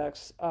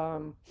products.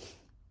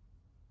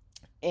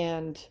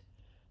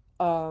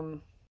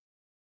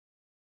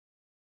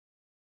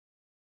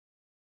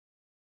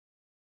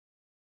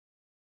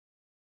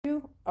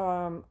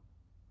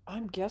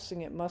 I'm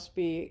guessing it must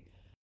be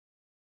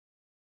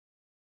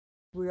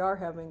we are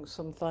having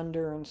some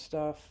thunder and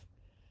stuff.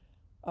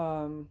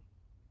 I'm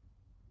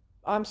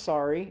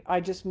sorry. I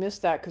just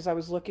missed that because I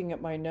was looking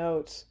at my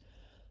notes.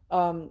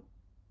 Um,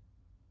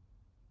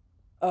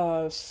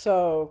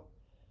 so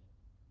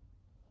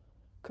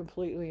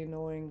completely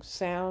annoying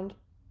sound.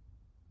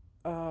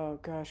 Oh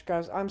gosh,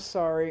 guys, I'm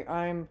sorry.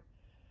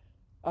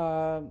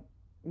 Uh,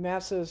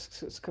 Matt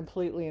says it's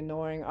completely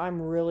annoying.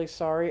 I'm really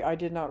sorry. I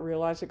did not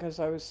realize it because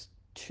I was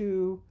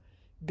too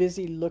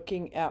busy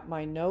looking at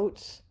my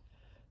notes.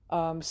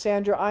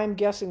 Sandra, I'm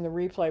guessing the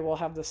replay will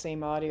have the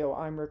same audio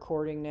I'm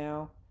recording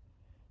now.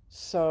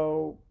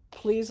 So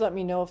please let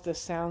me know if this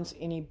sounds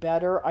any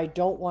better. I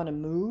don't want to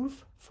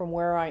move from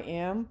where I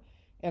am,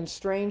 and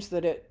strange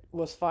that it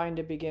was fine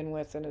to begin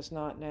with and is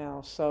not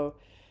now. So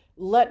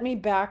let me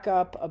back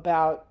up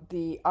about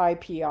the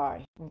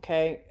IPI,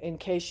 okay, in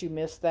case you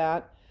missed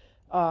that.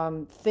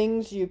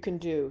 Things you can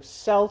do,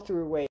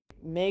 sell-through rate,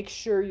 make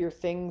sure your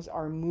things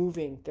are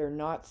moving, they're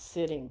not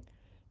sitting.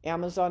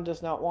 Amazon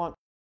does not want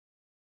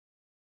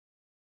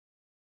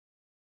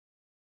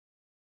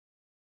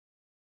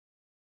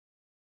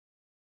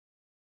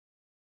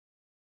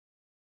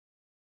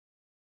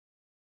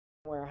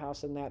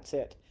warehouse and that's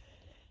it.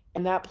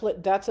 And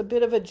that's a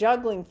bit of a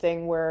juggling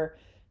thing where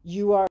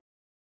you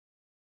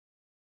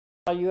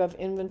have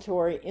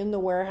inventory in the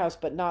warehouse,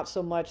 but not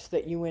so much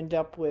that you end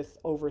up with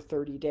over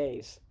 30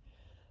 days.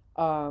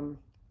 That's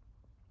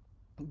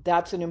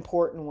an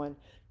important one.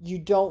 You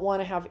don't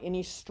want to have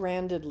any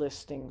stranded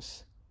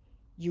listings.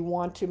 You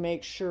want to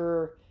make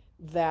sure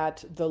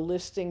that the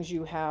listings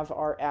you have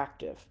are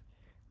active.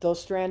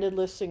 Those stranded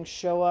listings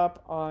show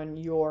up on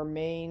your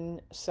main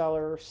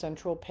seller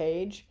central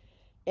page,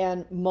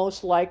 and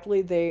most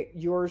likely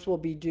yours will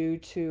be due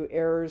to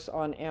errors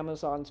on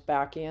Amazon's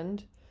back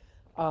end,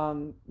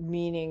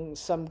 meaning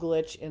some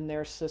glitch in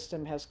their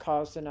system has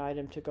caused an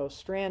item to go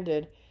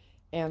stranded,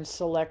 and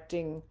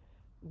selecting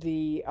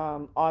the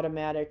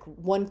automatic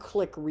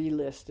one-click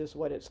relist is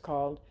what it's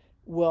called,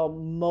 will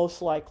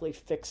most likely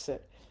fix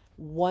it.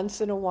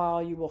 Once in a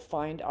while, you will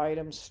find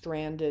items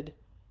stranded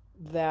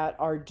that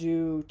are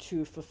due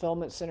to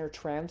fulfillment center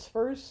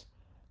transfers,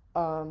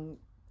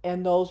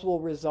 and those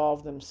will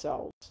resolve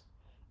themselves.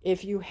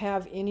 If you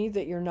have any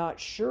that you're not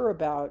sure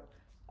about,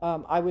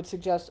 I would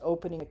suggest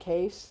opening a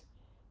case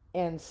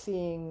and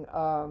seeing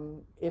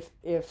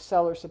if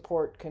seller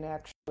support can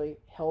actually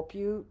help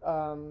you.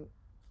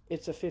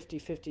 It's a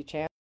 50-50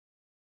 chance.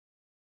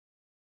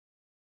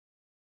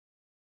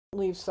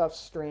 Leave stuff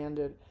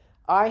stranded.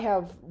 I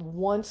have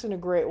once in a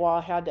great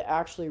while had to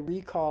actually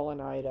recall an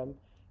item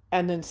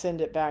and then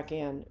send it back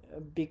in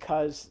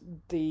because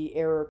the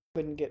error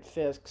couldn't get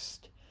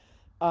fixed.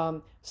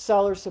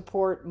 Seller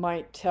support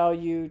might tell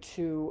you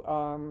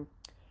to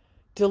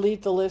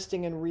delete the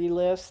listing and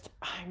relist.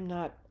 I'm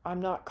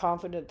not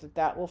confident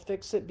that will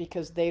fix it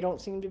because they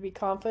don't seem to be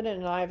confident,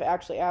 and I've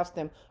actually asked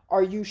them,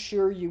 "Are you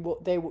sure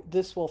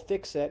this will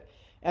fix it?"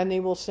 and they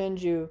will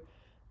send you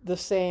the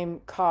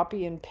same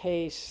copy and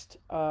paste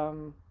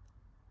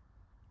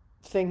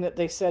thing that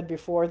they said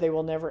before. They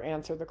will never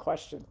answer the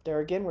question. There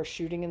again, we're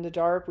shooting in the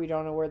dark. We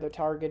don't know where the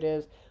target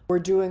is. We're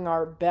doing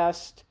our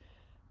best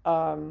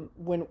by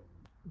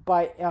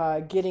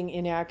getting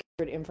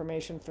inaccurate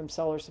information from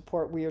seller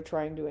support. We are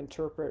trying to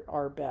interpret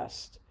our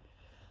best.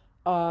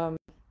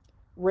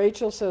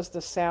 Rachel says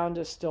the sound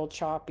is still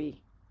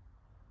choppy.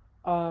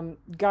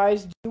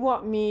 Guys, do you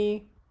want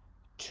me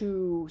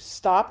to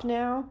stop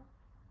now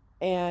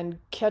and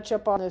catch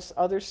up on this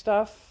other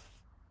stuff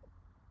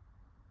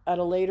at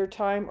a later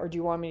time, or do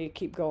you want me to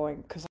keep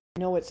going? Because I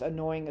know it's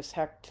annoying as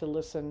heck to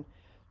listen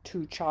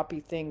to choppy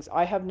things.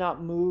 I have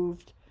not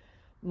moved.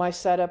 My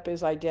setup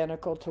is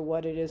identical to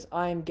what it is.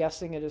 I'm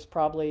guessing it is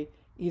probably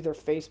either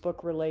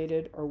Facebook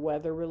related or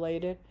weather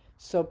related.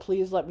 So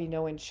please let me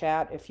know in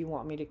chat if you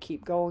want me to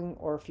keep going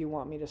or if you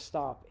want me to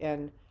stop.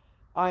 And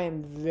I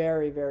am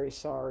very, very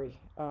sorry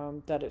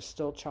that it's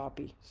still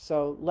choppy.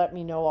 So let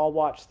me know. I'll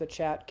watch the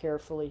chat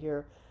carefully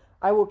here.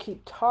 I will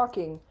keep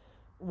talking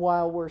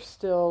while we're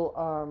still,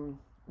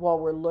 while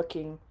we're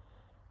looking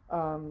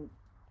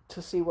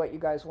to see what you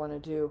guys want to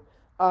do.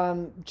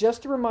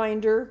 Just a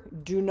reminder,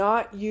 do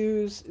not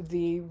use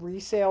the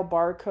resale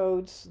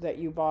barcodes that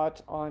you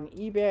bought on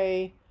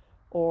eBay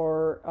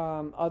or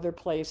other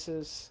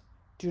places.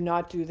 Do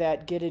not do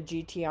that. Get a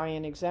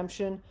GTIN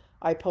exemption.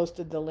 I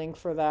posted the link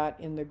for that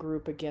in the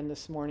group again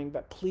this morning,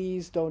 but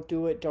please don't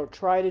do it. Don't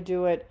try to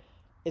do it.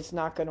 It's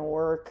not going to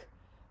work.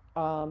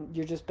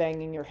 You're just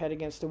banging your head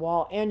against a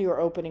wall, and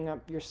you're opening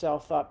up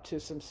yourself up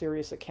to some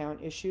serious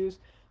account issues,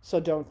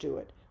 so don't do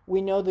it. We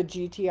know the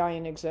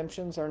GTIN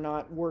exemptions are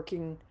not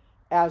working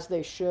as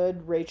they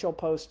should. Rachel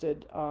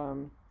posted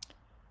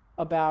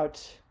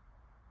about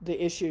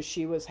the issues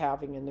she was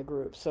having in the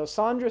group. So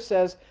Sandra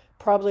says,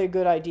 probably a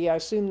good idea. I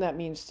assume that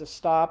means to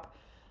stop.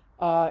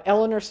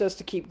 Eleanor says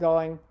to keep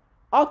going.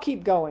 I'll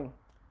keep going.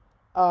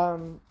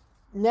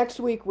 Next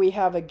week we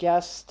have a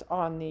guest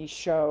on the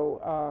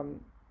show.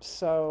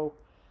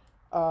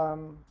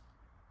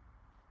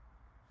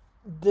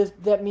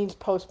 That means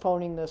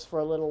postponing this for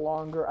a little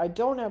longer. I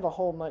don't have a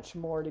whole much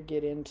more to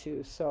get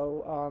into,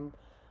 so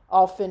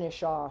I'll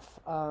finish off.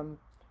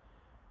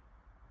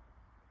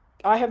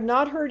 I have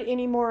not heard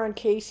any more on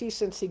Casey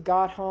since he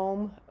got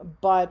home,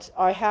 but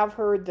I have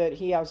heard that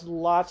he has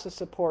lots of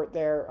support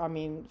there. I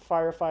mean,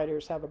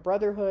 firefighters have a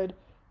brotherhood,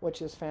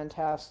 which is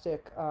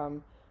fantastic.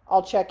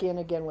 I'll check in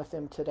again with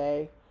him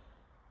today.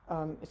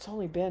 It's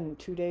only been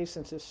 2 days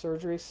since his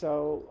surgery,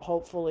 so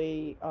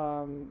hopefully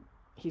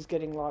he's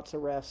getting lots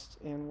of rest,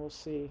 and we'll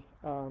see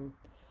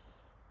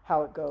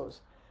how it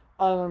goes.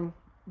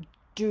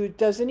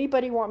 Does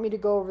anybody want me to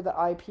go over the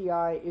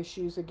IPI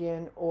issues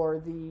again, or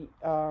the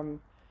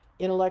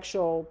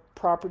intellectual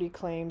property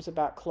claims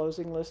about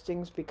closing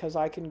listings? Because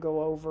I can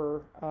go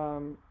over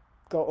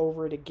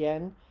it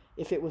again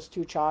if it was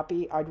too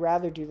choppy. I'd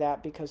rather do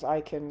that because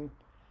I can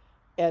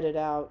edit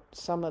out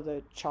some of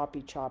the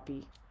choppy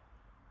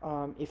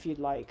if you'd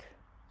like.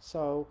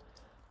 So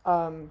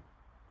to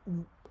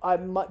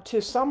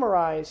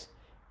summarize,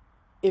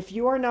 if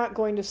you are not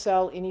going to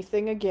sell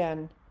anything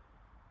again,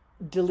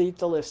 delete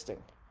the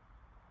listing.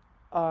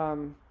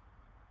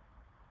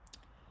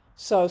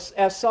 So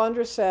as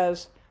Sandra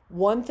says,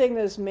 one thing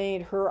that has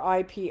made her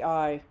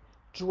IPI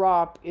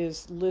drop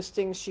is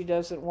listings she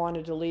doesn't want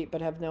to delete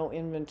but have no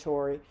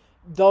inventory.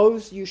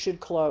 Those you should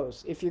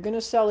close. If you're going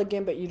to sell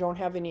again but you don't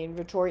have any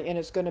inventory and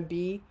it's going to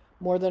be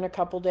more than a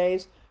couple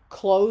days,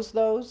 close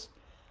those.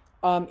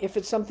 If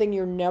it's something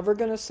you're never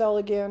going to sell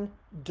again,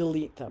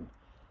 delete them.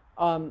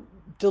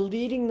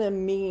 Deleting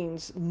them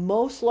means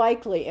most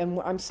likely, and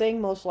I'm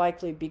saying most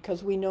likely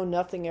because we know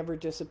nothing ever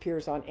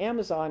disappears on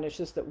Amazon, it's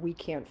just that we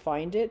can't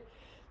find it.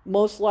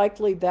 Most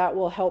likely that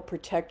will help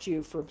protect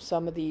you from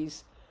some of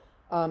these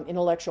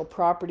intellectual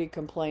property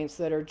complaints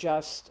that are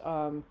just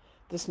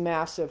this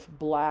massive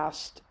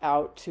blast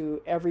out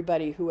to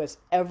everybody who has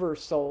ever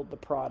sold the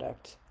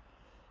product.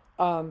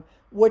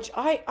 Which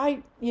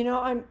I'm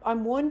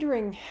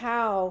wondering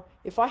how,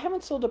 if I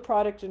haven't sold a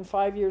product in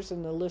 5 years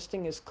and the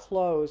listing is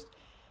closed,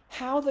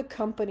 how the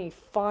company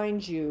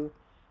finds you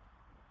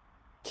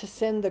to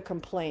send the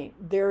complaint.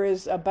 There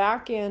is a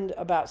back end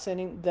about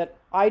sending that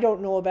I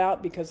don't know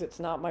about because it's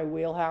not my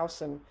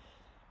wheelhouse and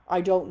I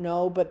don't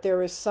know, but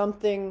there is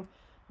something.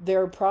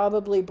 They're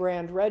probably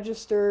brand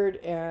registered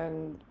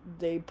and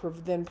they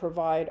then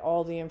provide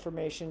all the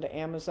information to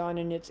Amazon.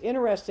 And it's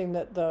interesting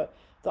that the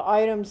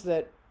items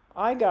that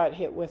I got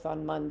hit with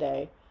on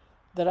Monday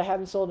that I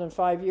hadn't sold in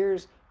 5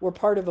 years were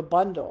part of a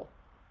bundle.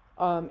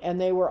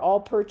 And they were all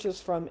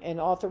purchased from an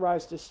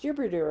authorized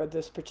distributor of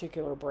this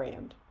particular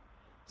brand.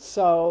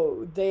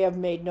 So they have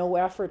made no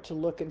effort to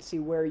look and see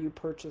where you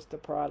purchased the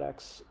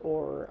products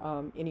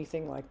or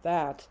anything like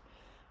that.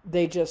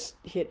 They just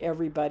hit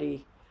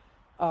everybody.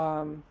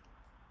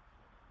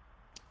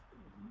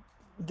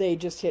 They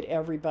just hit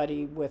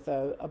everybody with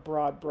a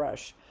broad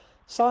brush.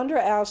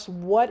 Sandra asks,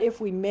 what if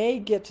we may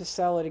get to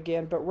sell it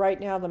again, but right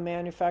now the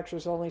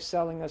manufacturer's only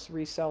selling us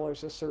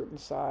resellers a certain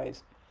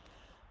size?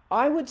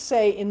 I would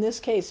say in this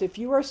case, if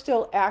you are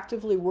still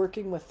actively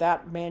working with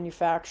that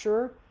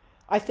manufacturer,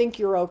 I think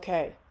you're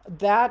okay.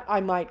 That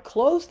I might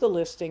close the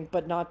listing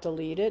but not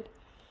delete it.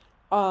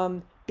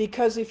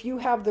 Because if you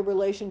have the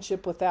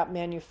relationship with that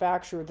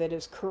manufacturer that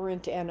is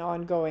current and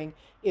ongoing,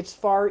 it's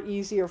far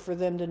easier for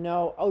them to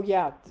know, oh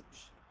yeah,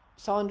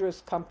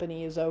 Sandra's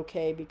company is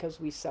okay because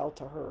we sell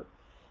to her.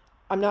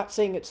 I'm not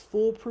saying it's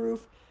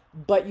foolproof,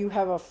 but you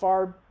have a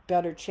far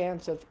better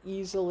chance of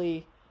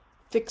easily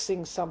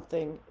fixing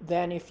something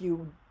than if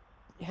you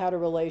had a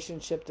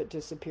relationship that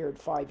disappeared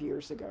 5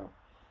 years ago.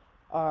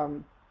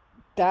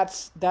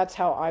 That's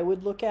how I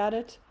would look at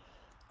it.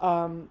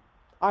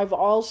 I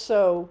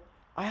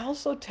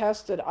also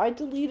tested. I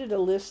deleted a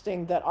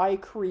listing that I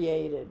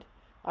created.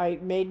 I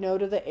made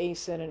note of the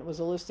ASIN, and it was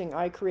a listing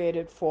I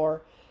created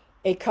for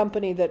a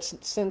company that's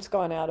since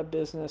gone out of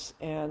business,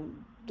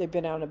 and they've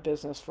been out of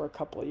business for a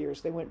couple of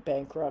years. They went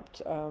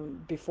bankrupt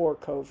before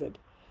COVID.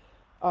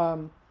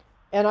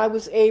 And I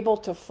was able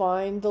to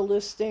find the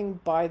listing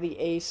by the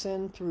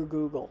ASIN through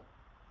Google.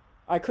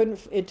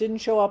 It didn't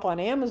show up on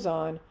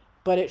Amazon,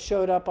 but it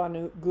showed up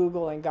on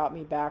Google and got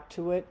me back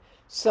to it.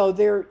 So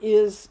there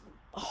is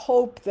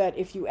hope that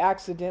if you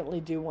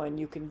accidentally do one,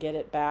 you can get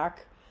it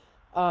back.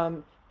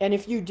 And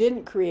if you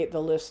didn't create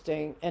the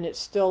listing and it's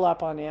still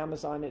up on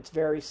Amazon, it's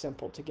very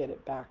simple to get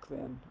it back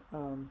then.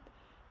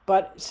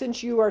 But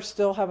since you are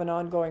still have an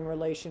ongoing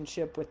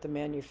relationship with the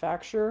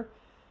manufacturer,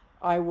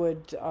 I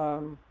would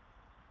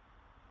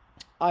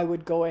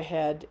go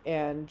ahead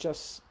and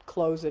just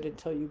close it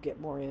until you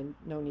get more in.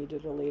 No need to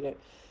delete it.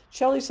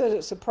 Shelley says,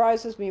 it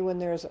surprises me when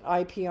there's an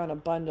IP on a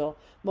bundle.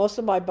 Most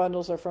of my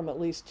bundles are from at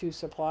least 2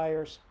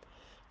 suppliers.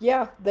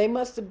 Yeah, they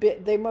must have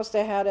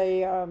had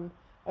a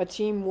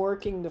team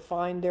working to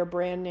find their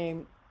brand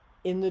name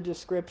in the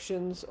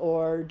descriptions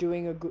or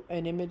doing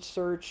an image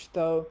search,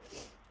 though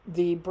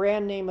the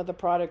brand name of the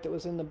product that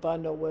was in the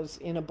bundle was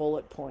in a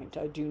bullet point.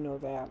 I do know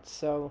that.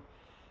 So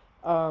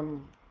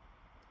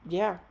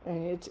yeah,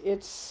 and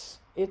it's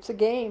a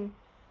game.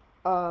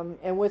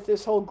 And with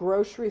this whole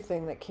grocery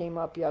thing that came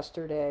up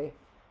yesterday,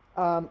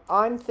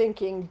 I'm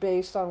thinking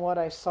based on what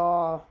I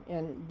saw,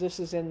 and this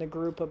is in the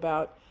group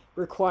about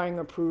requiring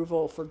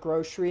approval for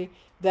grocery,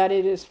 that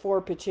it is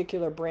for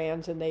particular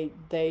brands, and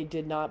they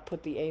did not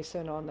put the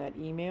ASIN on that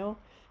email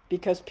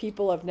because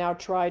people have now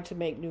tried to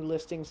make new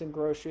listings in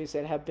groceries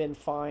that have been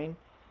fine.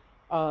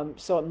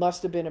 So it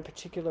must have been a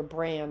particular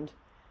brand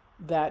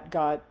that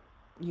got,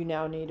 you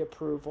now need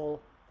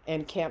approval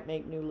and can't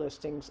make new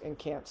listings and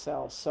can't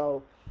sell.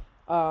 So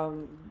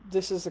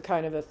this is the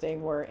kind of a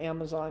thing where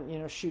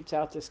Amazon, shoots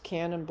out this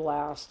cannon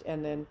blast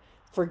and then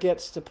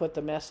forgets to put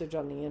the message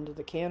on the end of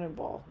the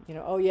cannonball.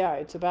 Oh yeah,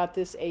 it's about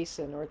this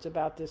ASIN or it's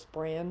about this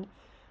brand.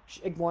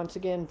 Once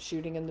again,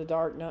 shooting in the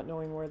dark, not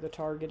knowing where the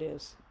target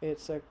is.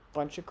 It's a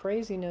bunch of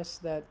craziness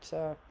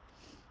that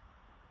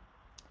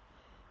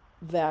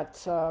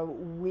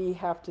we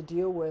have to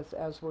deal with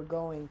as we're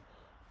going.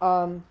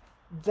 One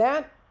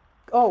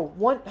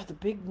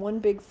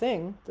big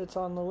thing that's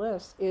on the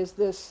list is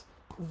this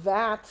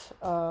VAT,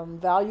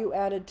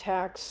 value-added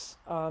tax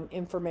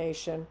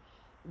information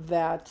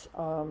that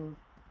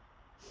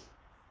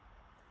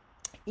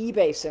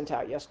eBay sent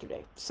out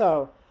yesterday.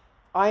 So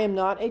I am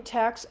not a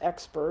tax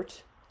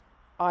expert.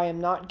 I am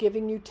not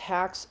giving you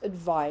tax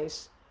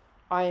advice.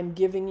 I am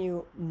giving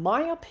you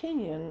my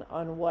opinion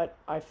on what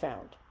I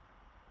found.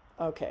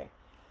 Okay.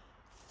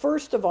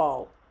 First of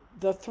all,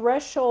 the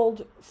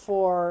threshold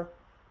for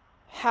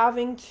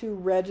having to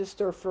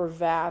register for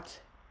VAT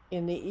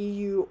in the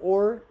EU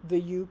or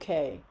the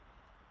UK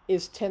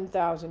is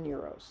 10,000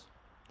 euros.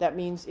 That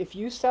means if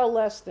you sell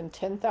less than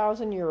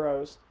 10,000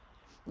 euros,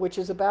 which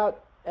is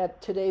about,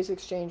 at today's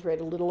exchange rate,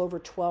 a little over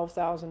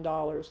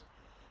 $12,000,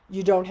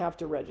 you don't have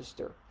to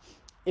register.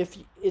 If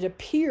it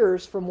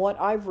appears from what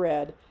I've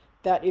read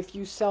that if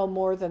you sell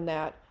more than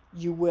that,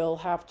 you will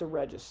have to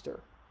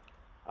register.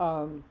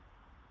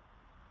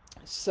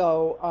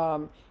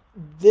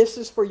 This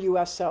is for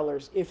U.S.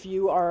 sellers. If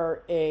you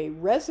are a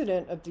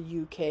resident of the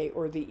UK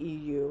or the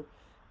EU,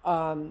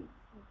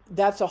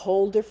 that's a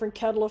whole different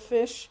kettle of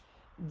fish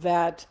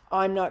that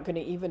I'm not going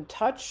to even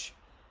touch.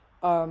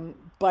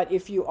 But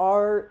if you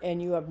are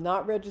and you have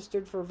not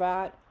registered for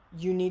VAT,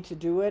 you need to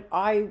do it.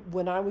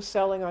 When I was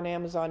selling on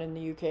Amazon in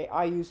the UK,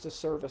 I used a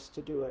service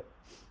to do it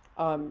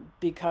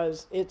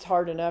because it's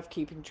hard enough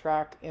keeping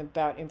track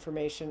about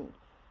information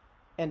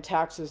and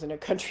taxes in a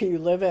country you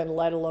live in,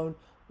 let alone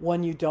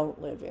one you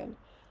don't live in.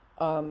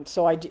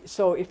 So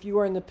if you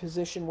are in the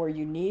position where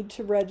you need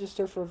to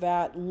register for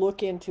VAT,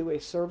 look into a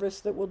service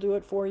that will do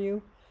it for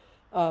you.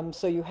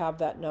 So you have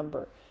that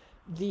number.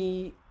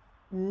 The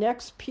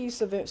next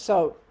piece of it,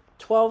 so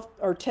 12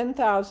 or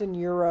 10,000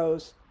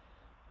 euros,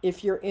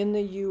 if you're in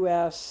the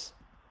US,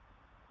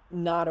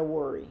 not a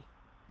worry.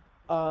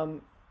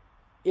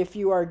 If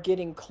you are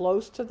getting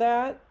close to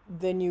that,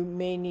 then you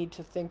may need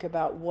to think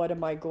about what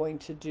am I going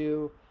to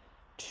do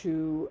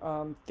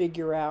to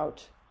figure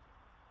out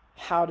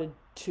how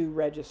to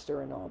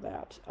register and all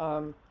that.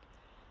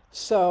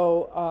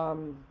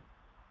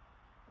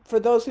 For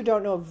those who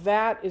don't know,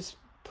 VAT is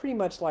pretty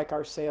much like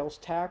our sales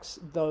tax,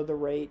 though the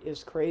rate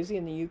is crazy.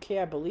 In the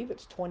UK, I believe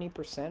it's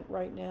 20%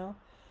 right now.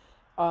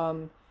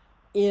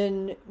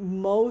 In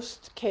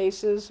most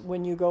cases,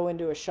 when you go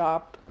into a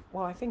shop,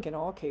 well, I think in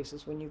all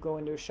cases, when you go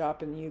into a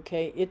shop in the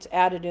UK, it's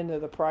added into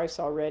the price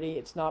already.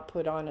 It's not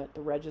put on at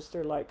the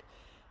register like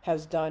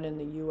has done in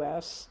the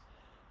US.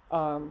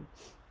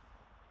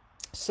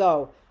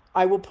 So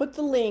I will put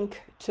the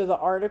link to the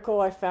article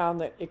I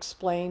found that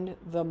explained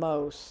the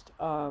most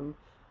on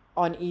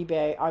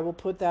eBay. I will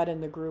put that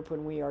in the group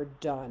when we are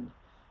done.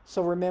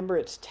 So remember,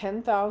 it's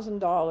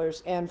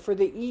 $10,000. And for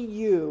the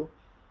EU,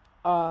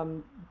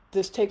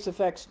 this takes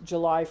effect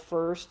July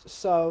 1st.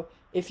 So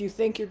if you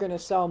think you're going to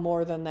sell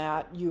more than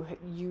that,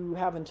 you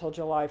have until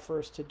July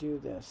 1st to do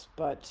this.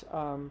 But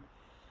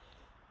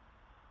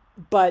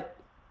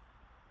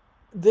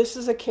this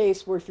is a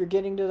case where if you're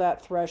getting to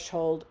that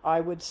threshold, I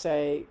would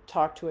say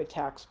talk to a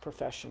tax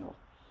professional.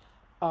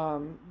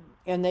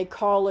 And they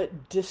call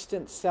it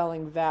distance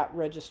selling VAT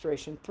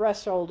registration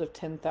threshold of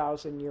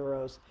 10,000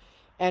 euros.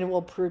 And it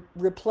will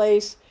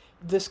replace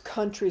this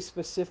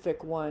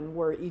country-specific one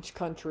where each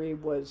country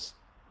was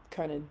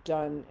kind of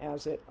done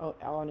as it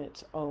on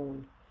its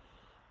own.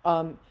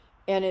 And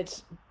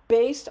it's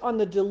based on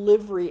the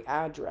delivery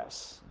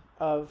address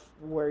of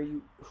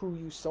who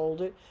you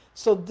sold it.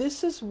 So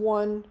this is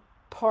one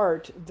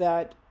part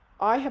that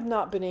I have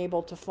not been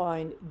able to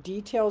find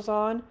details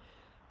on,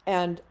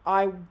 and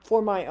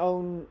for my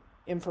own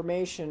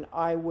information,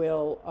 I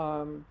will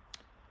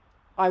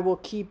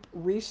keep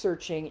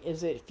researching.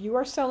 Is it, if you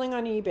are selling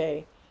on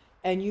eBay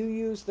and you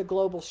use the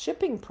global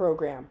shipping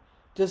program,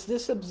 does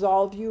this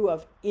absolve you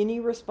of any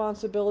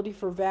responsibility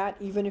for VAT,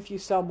 even if you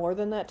sell more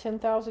than that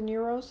 10,000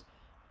 euros?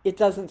 It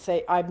doesn't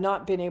say. I've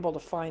not been able to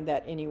find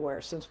that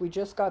anywhere. Since we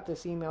just got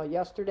this email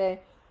yesterday,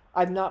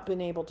 I've not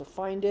been able to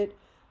find it.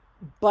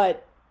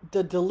 But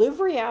the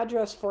delivery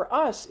address for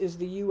us is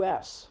the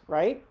US,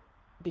 right?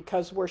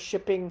 Because we're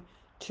shipping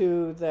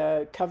to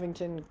the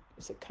Covington,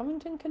 is it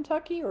Covington,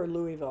 Kentucky or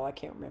Louisville? I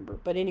can't remember.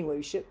 But anyway,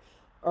 we ship,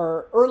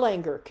 or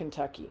Erlanger,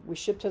 Kentucky. We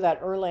ship to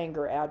that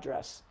Erlanger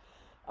address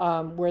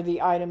where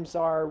the items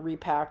are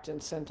repacked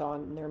and sent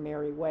on their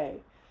merry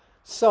way.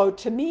 So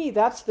to me,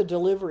 that's the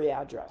delivery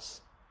address,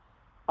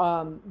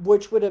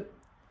 which would have,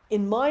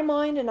 in my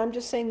mind, and I'm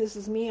just saying this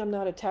is me, I'm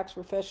not a tax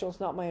professional,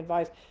 it's not my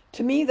advice.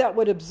 To me, that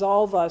would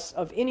absolve us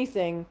of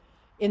anything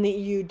in the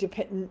EU,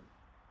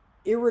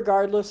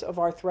 irregardless of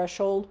our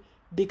threshold,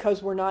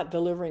 because we're not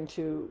delivering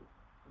to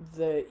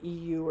the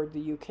EU or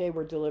the UK,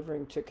 we're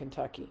delivering to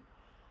Kentucky.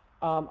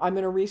 I'm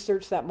going to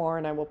research that more,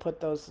 and I will put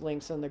those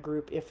links in the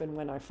group if and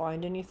when I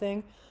find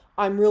anything.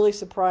 I'm really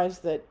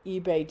surprised that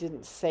eBay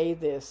didn't say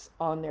this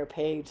on their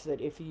page, that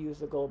if you use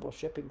the global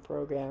shipping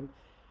program,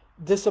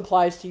 this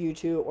applies to you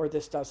too, or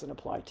this doesn't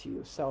apply to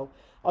you. So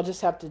I'll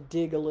just have to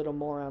dig a little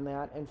more on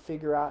that and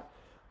figure out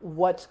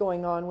what's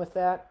going on with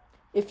that.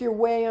 If you're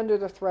way under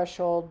the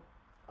threshold,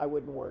 I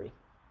wouldn't worry.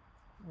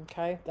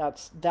 Okay,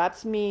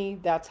 that's me.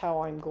 That's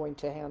how I'm going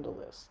to handle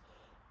this.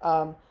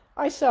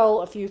 I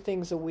sell a few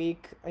things a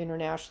week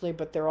internationally,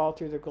 but they're all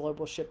through the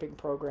global shipping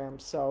program,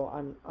 so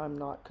I'm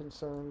not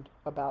concerned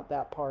about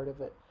that part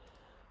of it.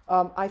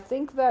 I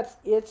think that's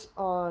it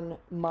on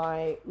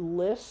my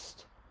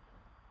list.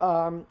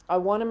 I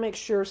want to make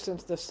sure,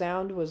 since the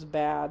sound was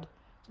bad,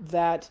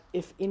 that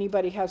if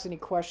anybody has any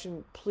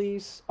question,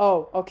 please.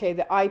 Oh, okay,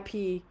 the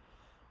IP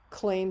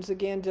claims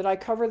again. Did I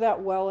cover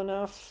that well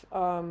enough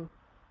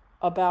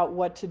about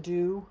what to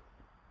do?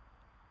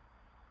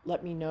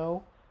 Let me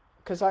know,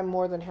 because I'm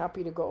more than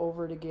happy to go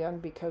over it again,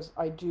 because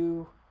I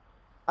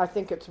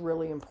think it's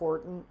really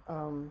important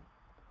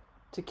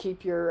to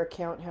keep your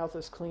account health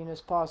as clean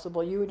as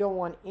possible. You don't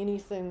want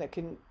anything that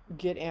can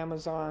get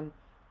Amazon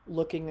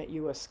looking at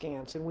you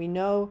askance. And we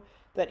know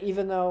that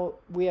even though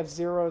we have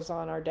zeros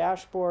on our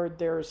dashboard,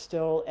 there is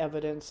still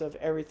evidence of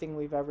everything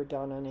we've ever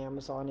done on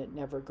Amazon. It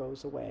never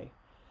goes away.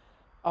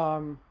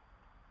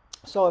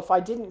 So if I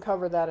didn't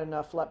cover that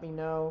enough, let me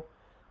know.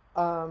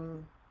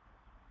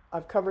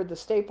 I've covered the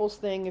Staples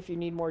thing if you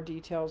need more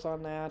details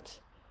on that.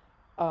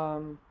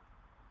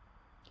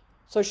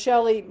 So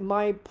Shelley,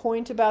 my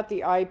point about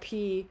the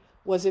IP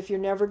was, if you're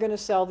never going to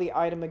sell the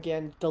item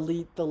again,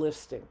 delete the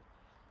listing.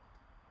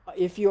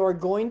 If you are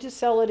going to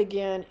sell it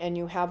again and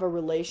you have a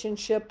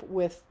relationship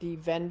with the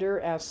vendor,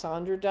 as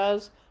Sandra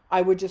does,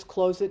 I would just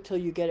close it till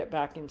you get it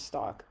back in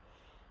stock.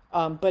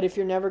 But if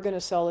you're never going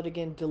to sell it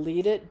again,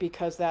 delete it,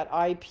 because that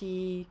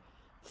IP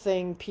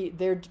thing,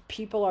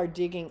 people are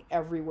digging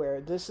everywhere.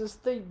 This is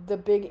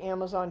the big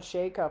Amazon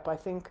shakeup. I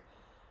think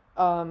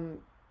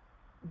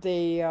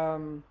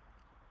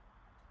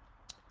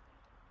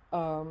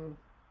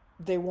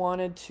they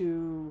wanted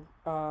to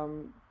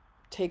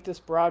take this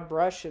broad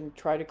brush and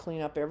try to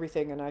clean up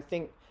everything. And I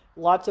think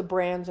lots of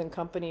brands and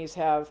companies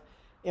have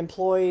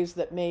employees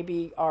that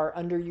maybe are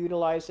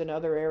underutilized in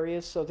other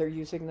areas, so they're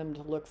using them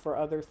to look for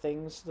other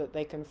things that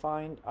they can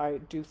find. I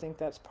do think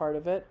that's part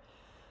of it.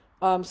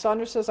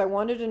 Sandra says, I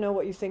wanted to know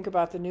what you think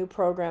about the new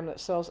program that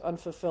sells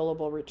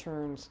unfulfillable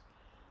returns.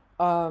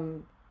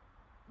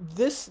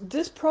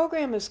 this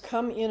program has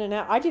come in and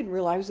out. I didn't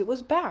realize it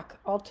was back.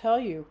 I'll tell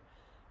you.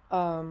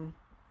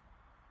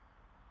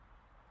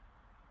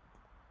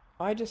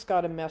 I just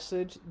got a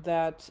message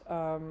that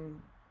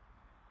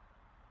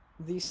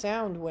the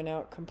sound went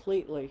out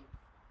completely.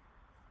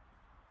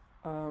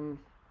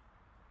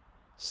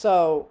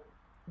 So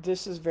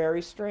this is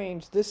very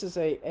strange. This is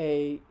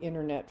a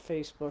internet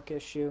Facebook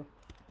issue.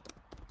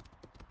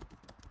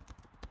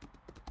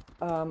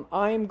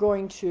 I'm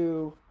going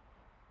to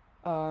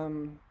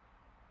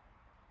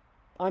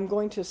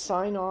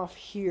sign off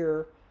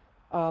here.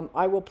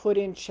 I will put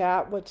in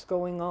chat what's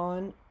going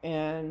on,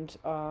 and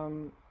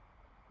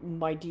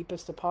my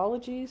deepest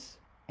apologies.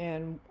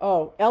 And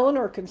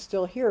Eleanor can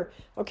still hear.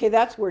 Okay,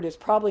 that's weird. It's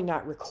probably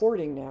not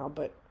recording now,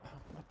 but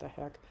what the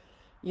heck?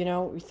 You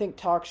know, you think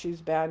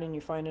TalkShoe's bad and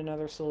you find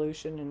another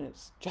solution and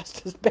it's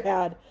just as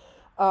bad.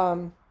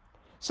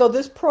 So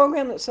this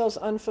program that sells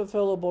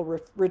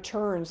unfulfillable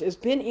returns has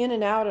been in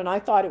and out, and I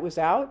thought it was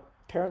out.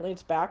 Apparently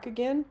it's back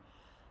again.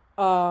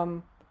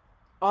 I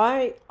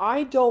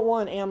don't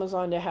want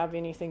Amazon to have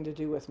anything to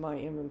do with my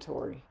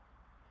inventory.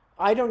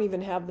 I don't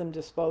even have them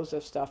dispose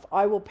of stuff.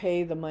 I will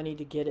pay the money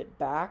to get it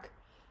back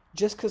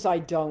just because I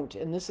don't.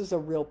 And this is a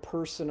real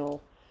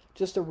personal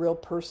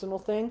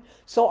thing.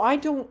 So I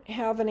don't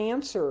have an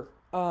answer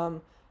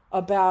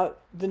about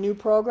the new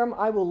program.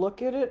 I will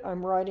look at it.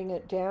 I'm writing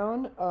it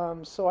down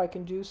so I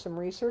can do some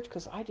research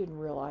because I didn't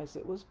realize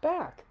it was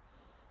back.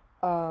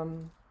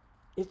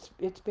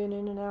 It's been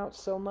in and out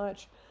so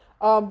much.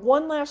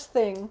 One last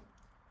thing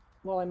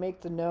while I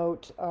make the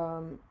note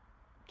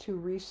to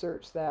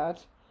research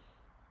that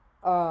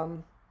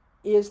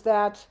is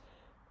that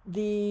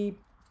the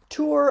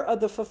tour of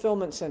the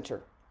fulfillment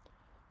center,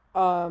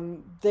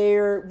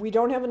 we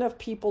don't have enough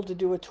people to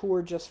do a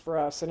tour just for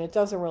us, and it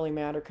doesn't really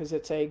matter because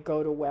it's a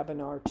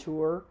GoToWebinar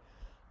tour.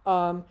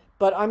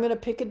 But I'm going to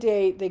pick a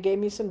date. They gave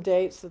me some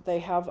dates that they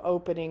have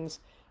openings,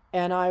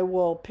 and I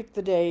will pick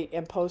the date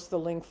and post the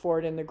link for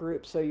it in the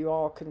group so you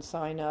all can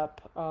sign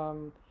up.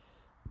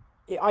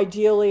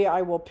 Ideally,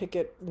 I will pick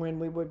it when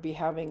we would be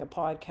having a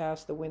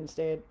podcast, the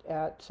Wednesday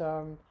at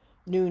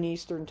noon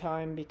Eastern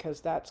time,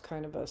 because that's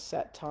kind of a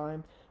set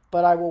time.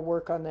 But I will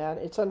work on that.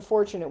 It's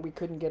unfortunate we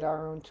couldn't get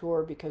our own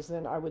tour, because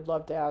then I would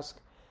love to ask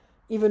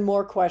even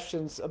more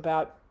questions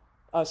about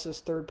us as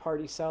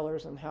third-party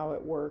sellers and how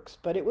it works.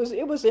 But it was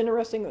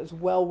interesting. It was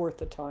well worth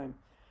the time.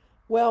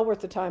 Well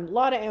worth the time. A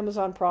lot of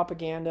Amazon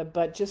propaganda,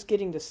 but just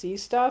getting to see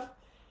stuff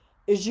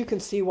is you can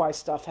see why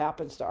stuff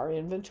happens to our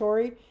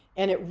inventory.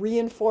 And it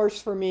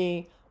reinforced for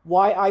me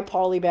why I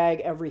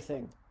polybag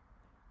everything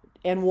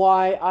and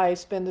why I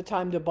spend the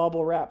time to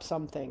bubble wrap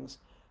some things.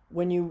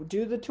 When you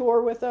do the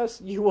tour with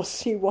us, you will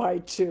see why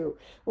too.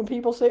 When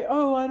people say,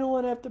 oh, I don't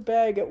want to have to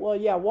bag it. Well,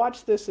 yeah,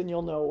 watch this and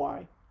you'll know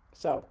why.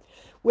 So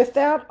with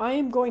that, I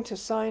am going to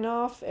sign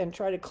off and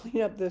try to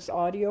clean up this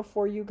audio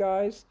for you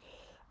guys.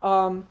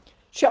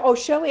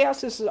 Shelly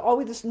asked, is it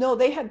always this? No,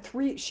 they had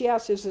three. She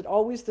asked, is it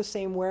always the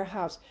same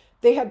warehouse?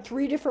 They had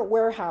 3 different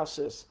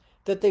warehouses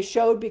that they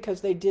showed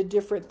because they did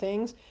different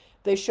things.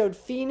 They showed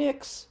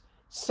Phoenix,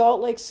 Salt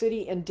Lake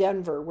City, and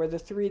Denver were the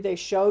 3 they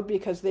showed,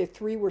 because the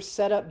 3 were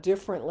set up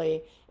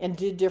differently and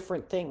did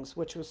different things,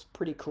 which was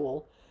pretty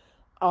cool.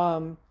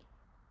 And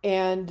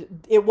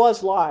it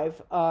was live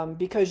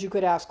because you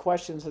could ask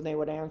questions and they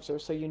would answer,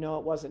 so you know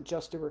it wasn't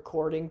just a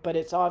recording, but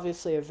it's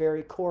obviously a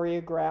very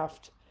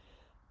choreographed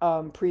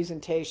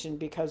presentation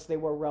because they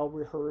were well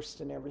rehearsed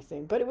and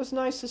everything. But it was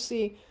nice to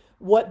see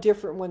what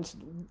different ones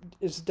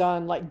is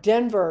done. Like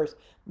Denver's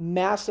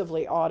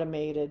massively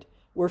automated,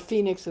 where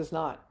Phoenix is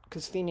not,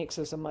 because Phoenix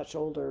is a much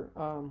older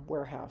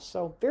warehouse.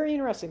 So very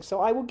interesting. So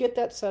I will get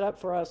that set up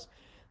for us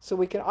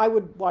so I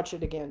would watch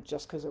it again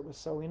just because it was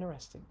so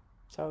interesting.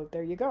 So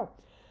there you go.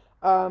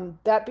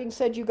 That being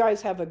said, you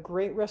guys have a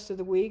great rest of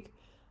the week.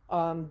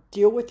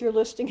 Deal with your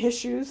listing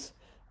issues.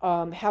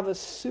 Have a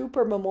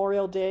super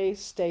Memorial Day.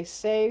 Stay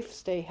safe,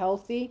 stay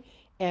healthy,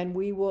 and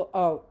we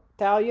will,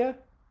 Thalia,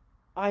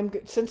 I'm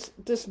good. Since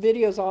this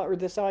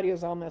this audio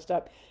is all messed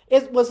up,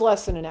 it was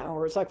less than an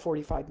hour. It's like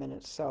 45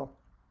 minutes, so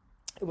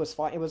it was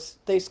fine.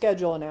 They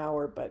schedule an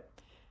hour, but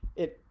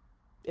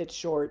it's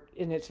short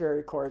and it's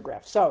very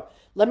choreographed. So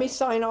let me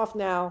sign off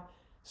now.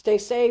 Stay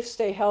safe,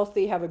 stay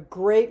healthy, have a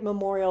great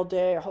Memorial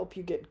Day. I hope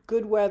you get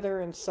good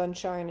weather and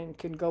sunshine and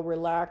can go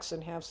relax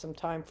and have some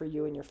time for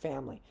you and your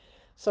family.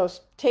 So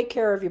take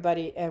care,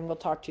 everybody, and we'll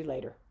talk to you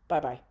later.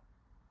 Bye-bye.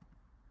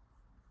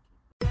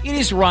 It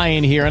is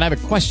Ryan here, and I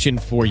have a question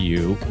for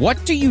you.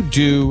 What do you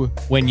do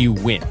when you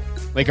win?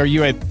 Like, are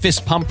you a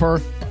fist pumper,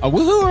 a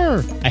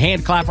woohooer, a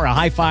hand clapper, a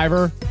high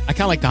fiver? I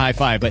kind of like the high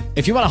five, but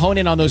if you want to hone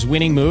in on those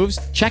winning moves,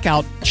 check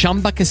out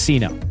Chumba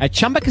Casino. At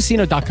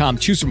ChumbaCasino.com,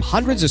 choose from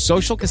hundreds of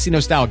social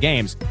casino-style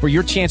games for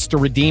your chance to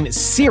redeem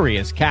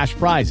serious cash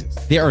prizes.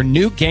 There are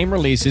new game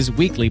releases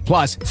weekly,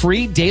 plus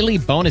free daily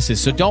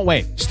bonuses. So don't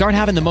wait. Start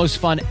having the most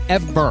fun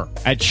ever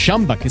at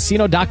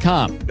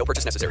ChumbaCasino.com. No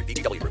purchase necessary.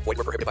 VGW Group. Void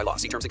where prohibited by law.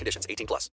 See terms and conditions. 18+.